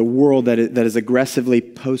with a world that is aggressively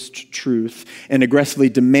post-truth and aggressively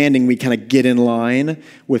demanding we kind of get in line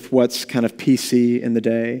with what's kind of PC in the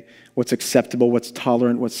day, what's acceptable, what's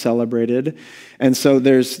tolerant, what's celebrated? And so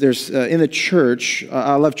there's in the church,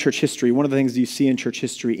 I love church history. One of the things you see in church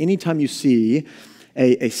history, anytime you see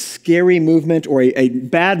a scary movement or a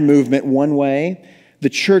bad movement one way, the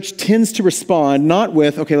church tends to respond not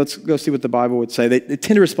with, okay, let's go see what the Bible would say. They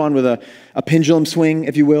tend to respond with a pendulum swing,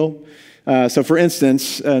 if you will. So for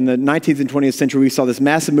instance, in the 19th and 20th century, we saw this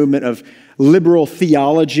massive movement of liberal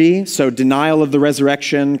theology, so denial of the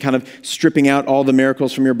resurrection, kind of stripping out all the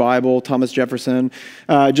miracles from your Bible, Thomas Jefferson,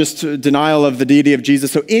 just denial of the deity of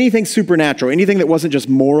Jesus. So anything supernatural, anything that wasn't just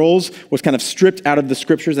morals was kind of stripped out of the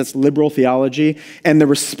scriptures. That's liberal theology. And the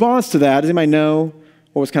response to that, does anybody know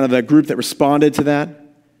what was kind of the group that responded to that?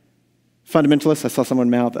 Fundamentalists. I saw someone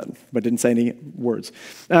mouth that, but didn't say any words.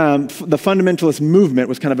 The fundamentalist movement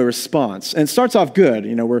was kind of a response. And it starts off good.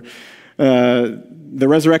 You know, the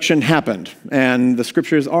resurrection happened, and the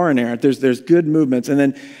scriptures are inerrant. There's good movements. And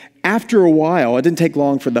then after a while, it didn't take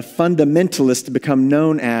long for the fundamentalists to become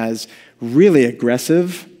known as really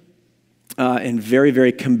aggressive and very,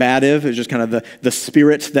 very combative. It was just kind of the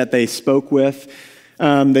spirit that they spoke with.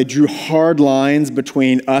 They drew hard lines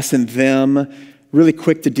between us and them, really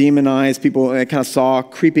quick to demonize people. I kind of saw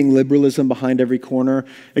creeping liberalism behind every corner.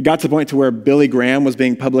 It got to the point to where Billy Graham was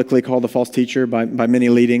being publicly called a false teacher by many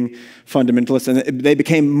leading fundamentalists, and they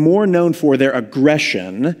became more known for their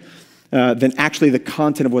aggression than actually the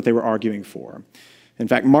content of what they were arguing for. In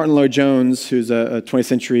fact, Martin Lloyd-Jones, who's a 20th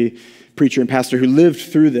century preacher and pastor who lived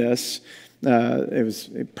through this,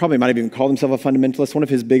 he probably might have even called himself a fundamentalist. One of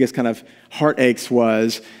his biggest kind of heartaches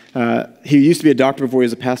was, he used to be a doctor before he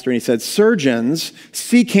was a pastor, and he said, surgeons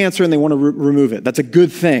see cancer and they want to remove it. That's a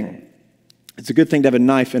good thing. It's a good thing to have a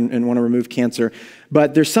knife and want to remove cancer.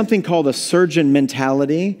 But there's something called a surgeon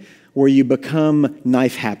mentality where you become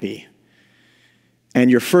knife happy. And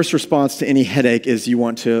your first response to any headache is you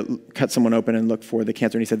want to cut someone open and look for the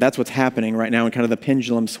cancer. And he said that's what's happening right now in kind of the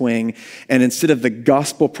pendulum swing. And instead of the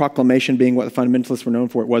gospel proclamation being what the fundamentalists were known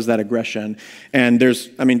for, it was that aggression. And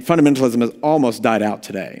fundamentalism has almost died out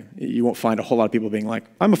today. You won't find a whole lot of people being like,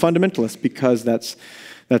 I'm a fundamentalist, because that's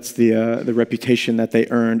the reputation that they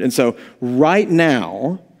earned. And so right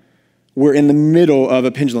now, we're in the middle of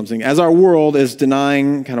a pendulum swing. As our world is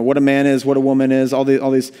denying kind of what a man is, what a woman is, all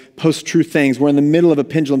these post-truth things, we're in the middle of a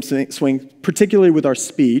pendulum swing, particularly with our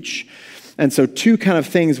speech. And so two kind of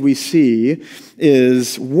things we see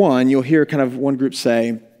is, one, you'll hear kind of one group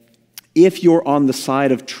say, if you're on the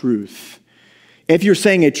side of truth, if you're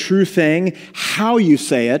saying a true thing, how you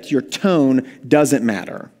say it, your tone doesn't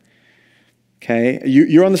matter. Okay,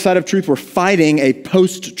 you're on the side of truth. We're fighting a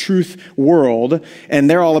post-truth world, and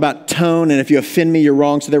they're all about tone, and if you offend me, you're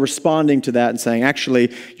wrong. So they're responding to that and saying,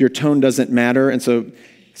 actually, your tone doesn't matter. And so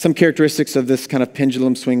some characteristics of this kind of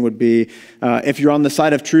pendulum swing would be, if you're on the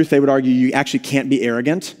side of truth, they would argue you actually can't be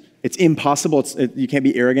arrogant. It's impossible. You can't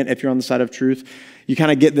be arrogant if you're on the side of truth. You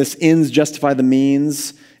kind of get this ends justify the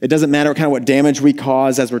means. It doesn't matter kind of what damage we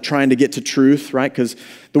cause as we're trying to get to truth, right? Because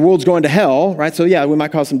the world's going to hell, right? So yeah, we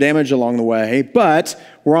might cause some damage along the way, but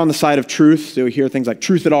we're on the side of truth. So we hear things like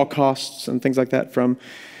truth at all costs and things like that from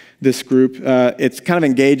this group. It kind of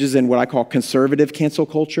engages in what I call conservative cancel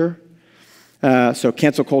culture. So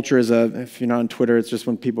cancel culture is if you're not on Twitter, it's just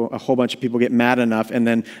when a whole bunch of people get mad enough and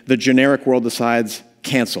then the generic world decides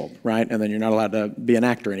canceled, right? And then you're not allowed to be an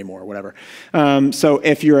actor anymore or whatever. So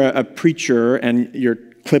if you're a preacher and your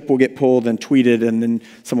clip will get pulled and tweeted and then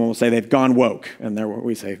someone will say they've gone woke, and there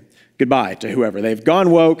we say goodbye to whoever. They've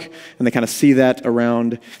gone woke, and they kind of see that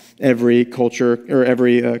around every culture or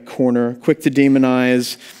every corner. Quick to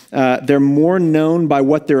demonize. They're more known by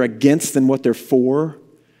what they're against than what they're for.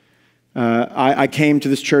 I came to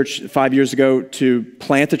this church 5 years ago to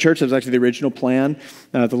plant a church. That was actually the original plan.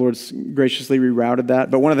 The Lord's graciously rerouted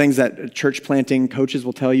that. But one of the things that church planting coaches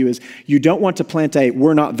will tell you is you don't want to plant a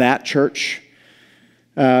we're not that church.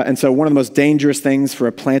 And so one of the most dangerous things for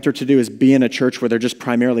a planter to do is be in a church where they're just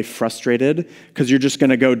primarily frustrated because you're just going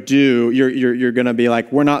to go you're going to be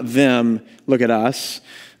like, we're not them, look at us.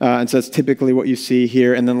 And so that's typically what you see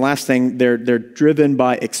here. And then last thing, they're driven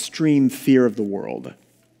by extreme fear of the world,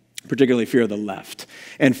 particularly fear of the left.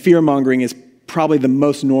 And fear-mongering is probably the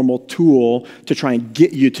most normal tool to try and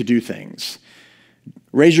get you to do things.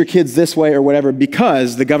 Raise your kids this way or whatever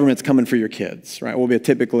because the government's coming for your kids, right? Will be a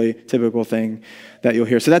typical thing that you'll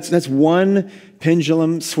hear. So that's one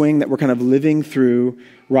pendulum swing that we're kind of living through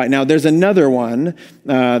right now. There's another one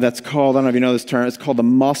that's called, I don't know if you know this term, it's called the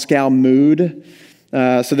Moscow mood.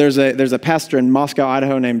 So there's a pastor in Moscow,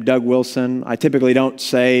 Idaho named Doug Wilson. I typically don't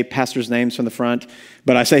say pastors' names from the front,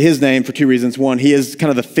 but I say his name for two reasons. One, he is kind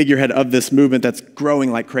of the figurehead of this movement that's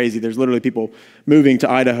growing like crazy. There's literally people moving to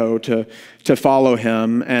Idaho to follow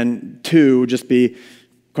him. And two, just be,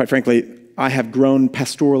 quite frankly, I have grown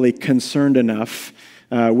pastorally concerned enough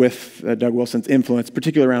with Doug Wilson's influence,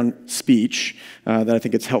 particularly around speech, that I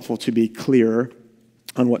think it's helpful to be clear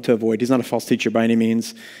on what to avoid. He's not a false teacher by any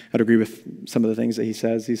means. I'd agree with some of the things that he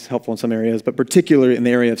says. He's helpful in some areas, but particularly in the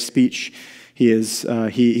area of speech,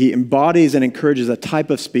 he embodies and encourages a type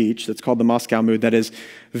of speech that's called the Moscow mood that is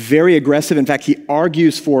very aggressive. In fact, he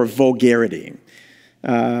argues for vulgarity.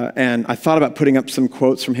 And I thought about putting up some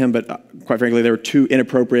quotes from him, but quite frankly, they were too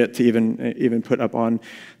inappropriate to even put up on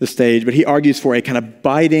the stage. But he argues for a kind of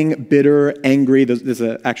biting, bitter, angry, there's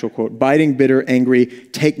an actual quote, biting, bitter, angry,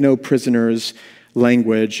 take no prisoners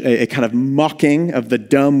language, a kind of mocking of the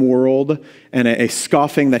dumb world and a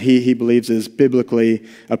scoffing that he believes is biblically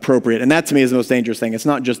appropriate. And that to me is the most dangerous thing. It's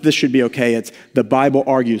not just this should be okay, it's the Bible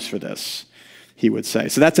argues for this, he would say.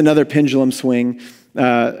 So that's another pendulum swing.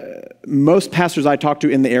 Most pastors I talk to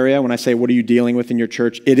in the area, when I say, what are you dealing with in your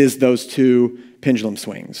church? It is those two pendulum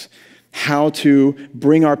swings. How to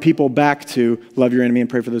bring our people back to love your enemy and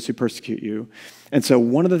pray for those who persecute you. And so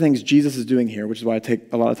one of the things Jesus is doing here, which is why I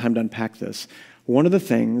take a lot of time to unpack this, one of the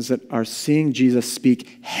things that are seeing Jesus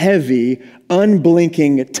speak heavy,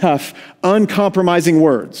 unblinking, tough, uncompromising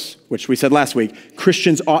words, which we said last week,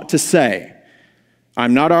 Christians ought to say.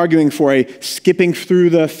 I'm not arguing for a skipping through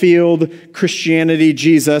the field Christianity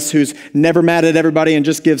Jesus who's never mad at everybody and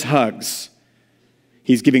just gives hugs.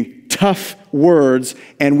 He's giving tough words,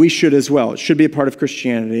 and we should as well. It should be a part of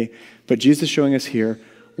Christianity. But Jesus is showing us here,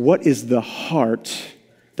 what is the heart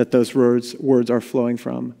that those words are flowing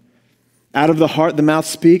from? Out of the heart, the mouth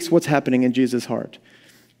speaks. What's happening in Jesus' heart?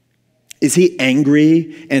 Is he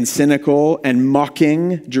angry and cynical and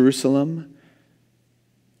mocking Jerusalem?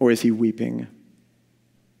 Or is he weeping?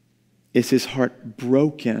 Is his heart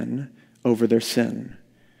broken over their sin?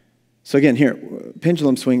 So again, here,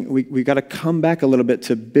 pendulum swing, we got to come back a little bit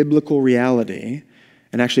to biblical reality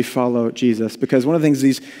and actually follow Jesus. Because one of the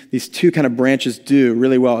things these two kind of branches do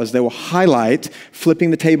really well is they will highlight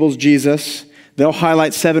flipping the tables Jesus. They'll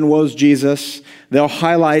highlight 7 woes Jesus. They'll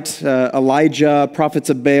highlight Elijah, prophets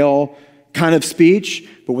of Baal kind of speech.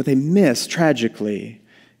 But what they miss, tragically,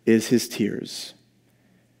 is his tears.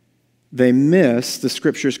 They miss the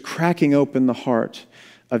scriptures cracking open the heart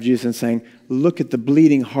of Jesus and saying, look at the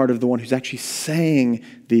bleeding heart of the one who's actually saying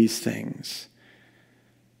these things.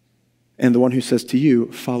 And the one who says to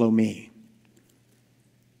you, follow me.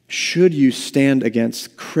 Should you stand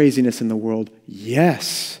against craziness in the world?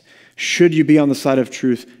 Yes. Should you be on the side of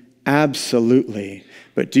truth? Absolutely.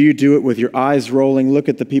 But do you do it with your eyes rolling? Look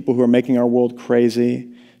at the people who are making our world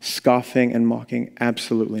crazy, scoffing and mocking?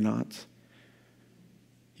 Absolutely not.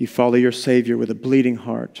 You follow your Savior with a bleeding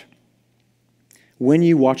heart. When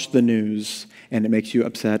you watch the news and it makes you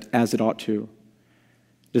upset, as it ought to,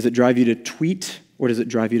 does it drive you to tweet Or does it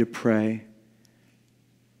drive you to pray?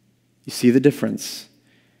 You see the difference?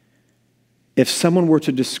 If someone were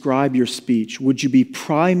to describe your speech, would you be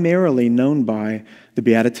primarily known by the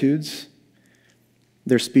Beatitudes?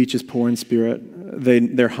 Their speech is poor in spirit.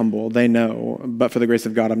 They're humble. They know, but for the grace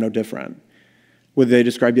of God, I'm no different. Would they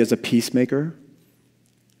describe you as a peacemaker?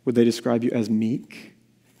 Would they describe you as meek?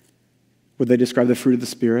 Would they describe the fruit of the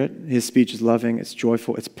Spirit? His speech is loving, it's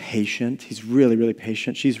joyful, it's patient. He's really, really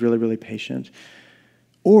patient. She's really, really patient.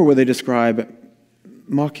 Or would they describe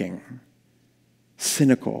mocking,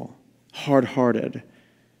 cynical, hard-hearted?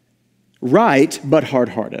 Right, but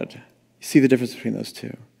hard-hearted. You see the difference between those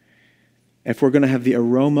two? If we're going to have the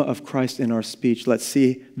aroma of Christ in our speech, let's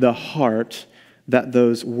see the heart that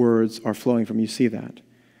those words are flowing from. You see that?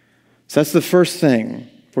 So that's the first thing.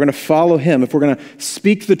 If we're going to follow him, if we're going to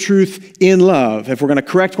speak the truth in love, if we're going to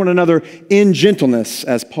correct one another in gentleness,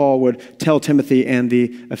 as Paul would tell Timothy and the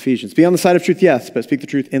Ephesians. Be on the side of truth, yes, but speak the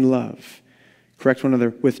truth in love. Correct one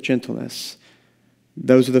another with gentleness.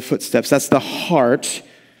 Those are the footsteps. That's the heart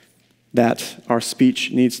that our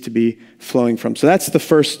speech needs to be flowing from. So that's the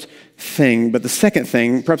first thing. But the second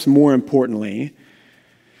thing, perhaps more importantly,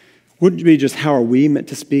 wouldn't be just how are we meant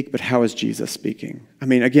to speak, but how is Jesus speaking? I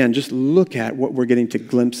mean, again, just look at what we're getting to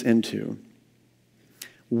glimpse into.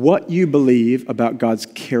 What you believe about God's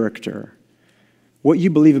character, what you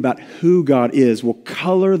believe about who God is, will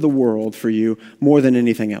color the world for you more than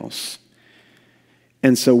anything else.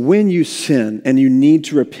 And so when you sin and you need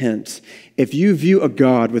to repent, if you view a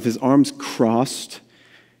God with his arms crossed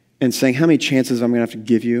and saying, how many chances I'm going to have to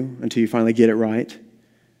give you until you finally get it right?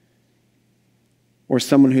 Or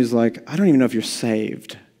someone who's like, I don't even know if you're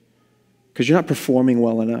saved because you're not performing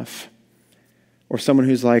well enough. Or someone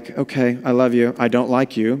who's like, okay, I love you. I don't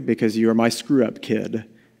like you because you are my screw-up kid.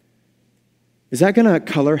 Is that going to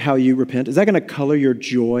color how you repent? Is that going to color your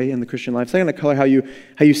joy in the Christian life? Is that going to color how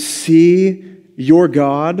you see your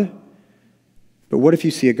God? But what if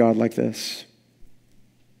you see a God like this?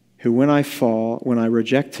 Who when I fall, when I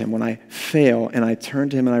reject him, when I fail and I turn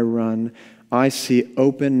to him and I run, I see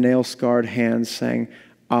open, nail-scarred hands saying,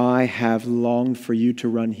 I have longed for you to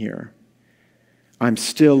run here. I'm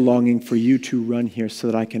still longing for you to run here so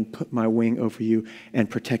that I can put my wing over you and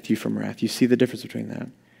protect you from wrath. You see the difference between that?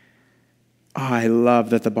 I love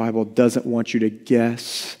that the Bible doesn't want you to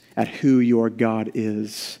guess at who your God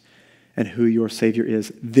is and who your Savior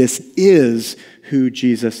is. This is who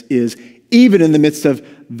Jesus is, even in the midst of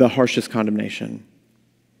the harshest condemnation.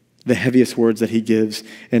 The heaviest words that he gives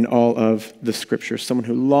in all of the Scriptures. Someone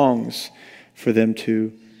who longs for them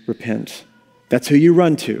to repent. That's who you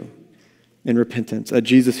run to in repentance. A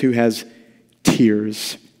Jesus who has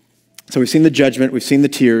tears. So we've seen the judgment, we've seen the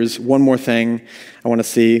tears. One more thing I want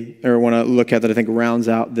to look at that I think rounds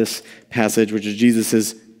out this passage, which is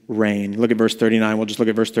Jesus' reign. Look at verse 39. We'll just look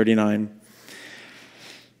at verse 39.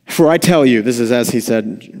 For I tell you, this is as he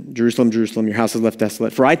said, Jerusalem, Jerusalem, your house is left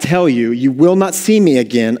desolate. For I tell you, you will not see me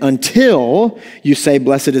again until you say,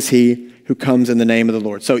 blessed is he who comes in the name of the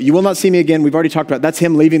Lord. So you will not see me again. We've already talked about that's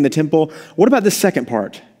him leaving the temple. What about this second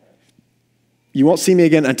part? You won't see me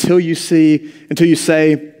again until you say,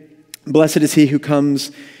 blessed is he who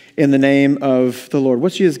comes in the name of the Lord.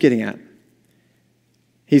 What's Jesus getting at?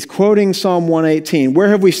 He's quoting Psalm 118. Where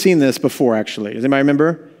have we seen this before, actually? Does anybody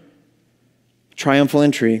remember? Triumphal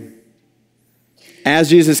entry. As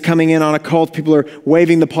Jesus is coming in on a colt, people are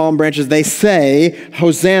waving the palm branches. They say,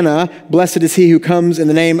 Hosanna, blessed is he who comes in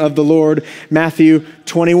the name of the Lord, Matthew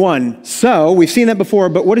 21. So, we've seen that before,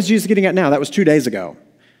 but what is Jesus getting at now? That was 2 days ago.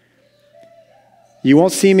 You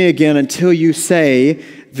won't see me again until you say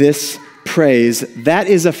this praise. That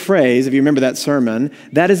is a phrase, if you remember that sermon,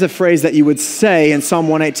 that is a phrase that you would say in Psalm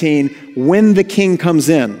 118 when the king comes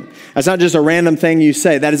in. That's not just a random thing you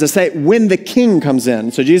say. That is to say when the king comes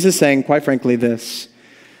in. So Jesus is saying, quite frankly, this.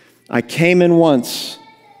 I came in once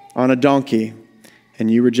on a donkey and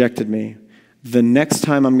you rejected me. The next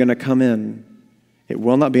time I'm going to come in, it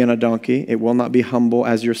will not be on a donkey. It will not be humble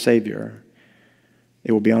as your Savior.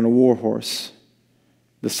 It will be on a war horse.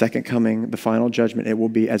 The second coming, the final judgment, it will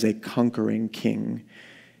be as a conquering king.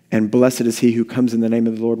 And blessed is he who comes in the name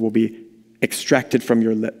of the Lord will be extracted from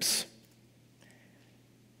your lips.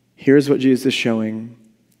 Here's what Jesus is showing.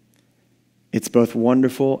 It's both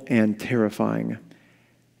wonderful and terrifying.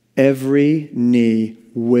 Every knee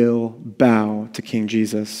will bow to King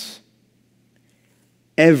Jesus.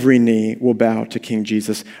 Every knee will bow to King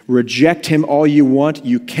Jesus. Reject him all you want.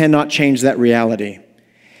 You cannot change that reality.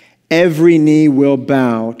 Every knee will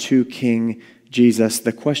bow to King Jesus.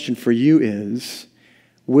 The question for you is,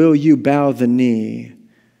 will you bow the knee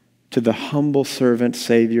to the humble servant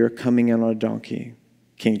Savior coming in on a donkey,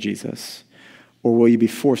 King Jesus? Or will you be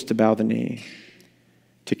forced to bow the knee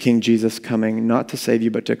to King Jesus coming, not to save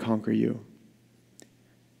you, but to conquer you?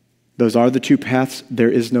 Those are the two paths. There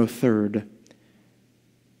is no third.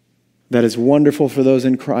 That is wonderful for those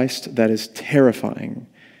in Christ. That is terrifying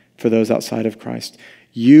for those outside of Christ.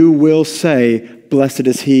 You will say, blessed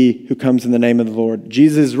is he who comes in the name of the Lord.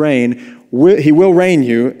 Jesus' reign, he will reign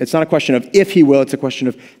you. It's not a question of if he will, it's a question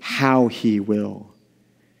of how he will.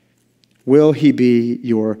 Will he be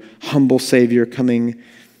your humble Savior coming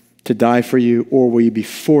to die for you, or will you be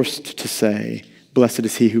forced to say, blessed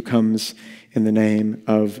is he who comes in the name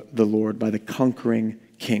of the Lord, by the conquering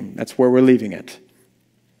King? That's where we're leaving it.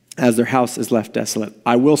 As their house is left desolate,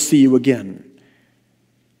 I will see you again,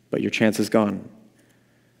 but your chance is gone.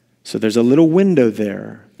 So there's a little window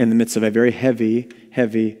there in the midst of a very heavy,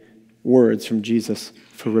 heavy words from Jesus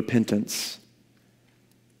for repentance.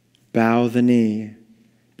 Bow the knee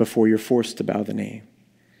before you're forced to bow the knee.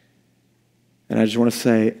 And I just want to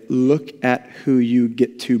say, look at who you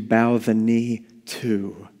get to bow the knee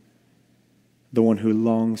to. The one who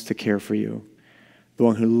longs to care for you. The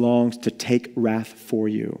one who longs to take wrath for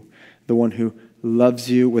you. The one who loves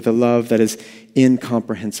you with a love that is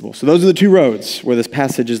incomprehensible. So those are the two roads where this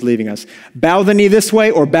passage is leaving us. Bow the knee this way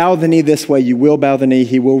or bow the knee this way. You will bow the knee.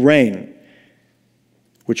 He will reign.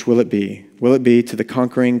 Which will it be? Will it be to the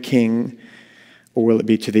conquering King, or will it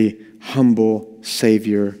be to the humble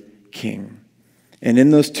Savior King? And in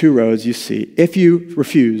those two roads, you see, if you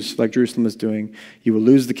refuse, like Jerusalem is doing, you will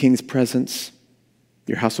lose the King's presence.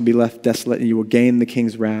 Your house will be left desolate, and you will gain the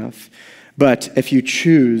King's wrath. But if you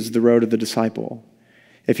choose the road of the disciple,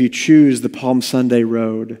 if you choose the Palm Sunday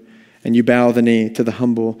road, and you bow the knee to the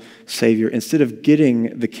humble Savior, instead of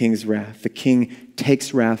getting the King's wrath, the King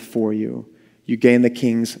takes wrath for you. You gain the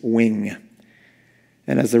King's wing.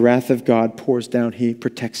 And as the wrath of God pours down, he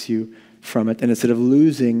protects you from it. And instead of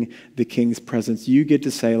losing the King's presence, you get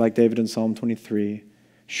to say, like David in Psalm 23,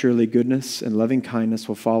 surely goodness and loving kindness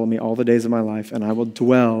will follow me all the days of my life, and I will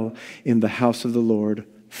dwell in the house of the Lord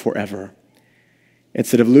forever.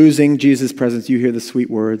 Instead of losing Jesus' presence, you hear the sweet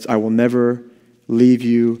words, I will never leave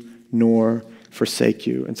you nor forsake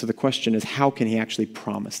you. And so the question is, how can he actually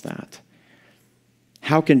promise that?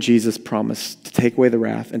 How can Jesus promise to take away the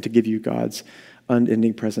wrath and to give you God's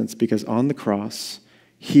unending presence? Because on the cross,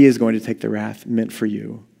 he is going to take the wrath meant for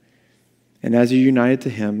you. And as you're united to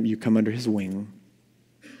him, you come under his wing.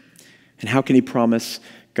 And how can he promise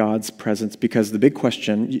God's presence? Because the big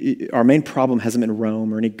question, our main problem hasn't been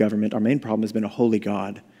Rome or any government. Our main problem has been a holy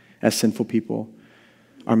God as sinful people.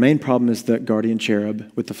 Our main problem is the guardian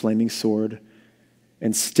cherub with the flaming sword.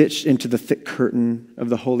 And stitched into the thick curtain of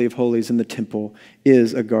the Holy of Holies in the temple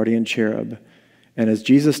is a guardian cherub. And as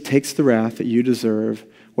Jesus takes the wrath that you deserve,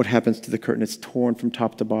 what happens to the curtain? It's torn from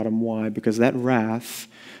top to bottom. Why? Because that wrath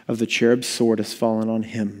of the cherub's sword has fallen on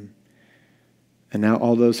him. And now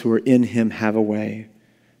all those who are in him have a way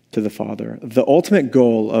to the Father. The ultimate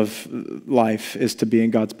goal of life is to be in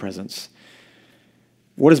God's presence.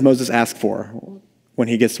 What does Moses ask for when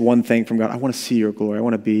he gets one thing from God? I want to see your glory. I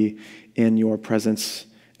want to be in your presence.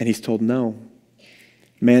 And he's told, no.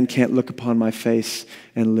 Man can't look upon my face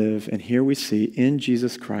and live. And here we see in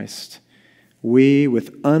Jesus Christ, we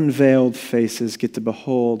with unveiled faces get to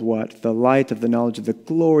behold what? The light of the knowledge of the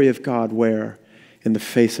glory of God where? In the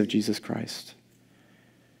face of Jesus Christ.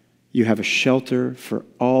 You have a shelter for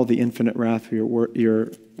all the infinite wrath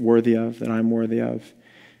you're worthy of, that I'm worthy of.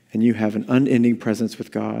 And you have an unending presence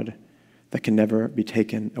with God that can never be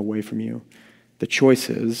taken away from you. The choice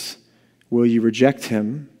is, will you reject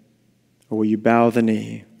him or will you bow the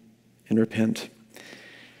knee and repent?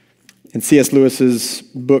 In C.S. Lewis's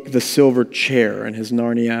book, The Silver Chair, in his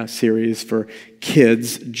Narnia series for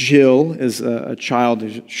kids, Jill is a child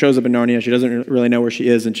who shows up in Narnia. She doesn't really know where she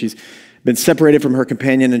is, and she's been separated from her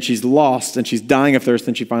companion, and she's lost, and she's dying of thirst,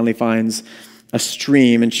 and she finally finds a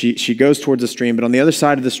stream, and she goes towards the stream, but on the other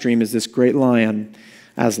side of the stream is this great lion,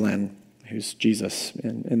 Aslan, who's Jesus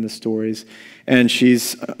in the stories, and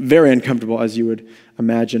she's very uncomfortable, as you would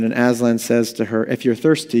imagine, and Aslan says to her, if you're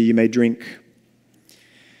thirsty, you may drink.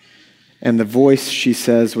 And the voice, she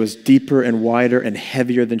says, was deeper and wider and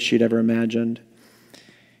heavier than she'd ever imagined.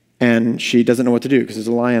 And she doesn't know what to do because there's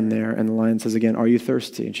a lion there. And the lion says again, are you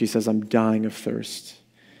thirsty? And she says, I'm dying of thirst.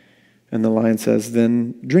 And the lion says,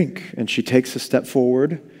 then drink. And she takes a step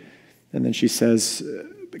forward. And then she says,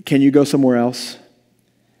 can you go somewhere else?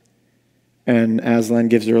 And Aslan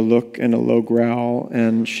gives her a look and a low growl.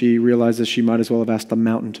 And she realizes she might as well have asked the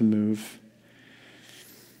mountain to move.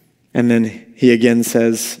 And then he again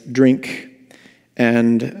says, drink.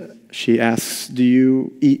 And she asks, do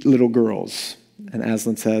you eat little girls? And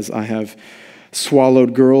Aslan says, I have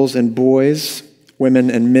swallowed girls and boys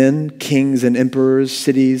women and men, kings and emperors,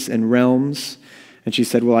 cities and realms. And she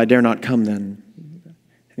said, well, I dare not come then.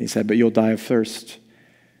 And he said, but you'll die of thirst.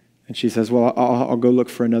 And she says, well, I'll go look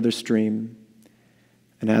for another stream.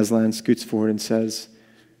 And Aslan scoots forward and says,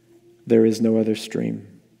 there is no other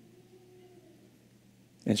stream.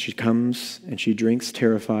 And she comes and she drinks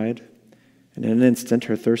terrified. And in an instant,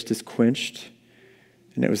 her thirst is quenched.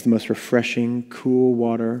 And it was the most refreshing, cool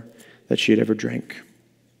water that she had ever drank.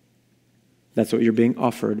 That's what you're being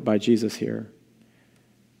offered by Jesus here.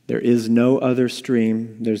 There is no other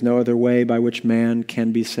stream. There's no other way by which man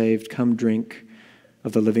can be saved. Come drink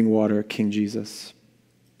of the living water, King Jesus.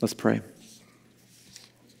 Let's pray.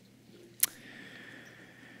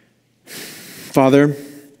 Father,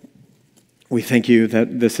 we thank you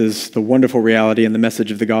that this is the wonderful reality and the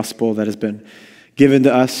message of the gospel that has been given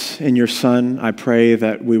to us in your Son. I pray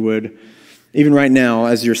that we would, even right now,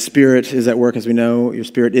 as your Spirit is at work, as we know your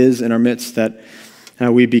Spirit is in our midst, that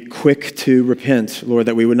we'd be quick to repent, Lord,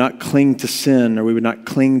 that we would not cling to sin, or we would not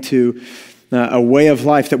cling to a way of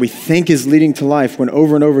life that we think is leading to life, when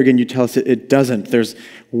over and over again you tell us it doesn't. There's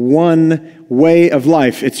one way of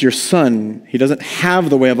life. It's your Son. He doesn't have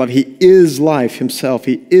the way of life. He is life himself.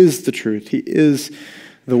 He is the truth. He is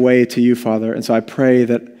the way to you, Father. And so I pray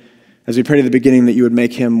that, as we prayed at the beginning, that you would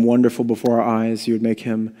make him wonderful before our eyes. You would make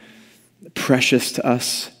him precious to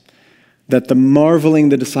us. That the marveling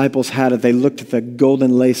the disciples had as they looked at the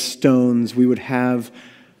golden lace stones, we would have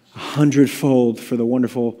 100-fold for the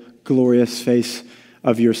wonderful, glorious face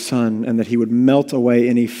of your Son, and that he would melt away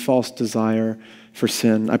any false desire for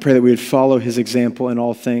sin. I pray that we would follow his example in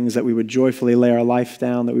all things, that we would joyfully lay our life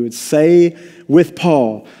down, that we would say with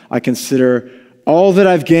Paul, I consider all that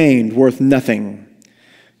I've gained worth nothing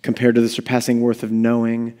compared to the surpassing worth of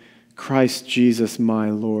knowing Christ Jesus my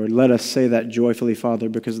Lord. Let us say that joyfully, Father,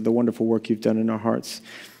 because of the wonderful work you've done in our hearts.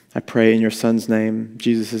 I pray in your Son's name,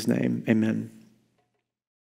 Jesus' name, amen.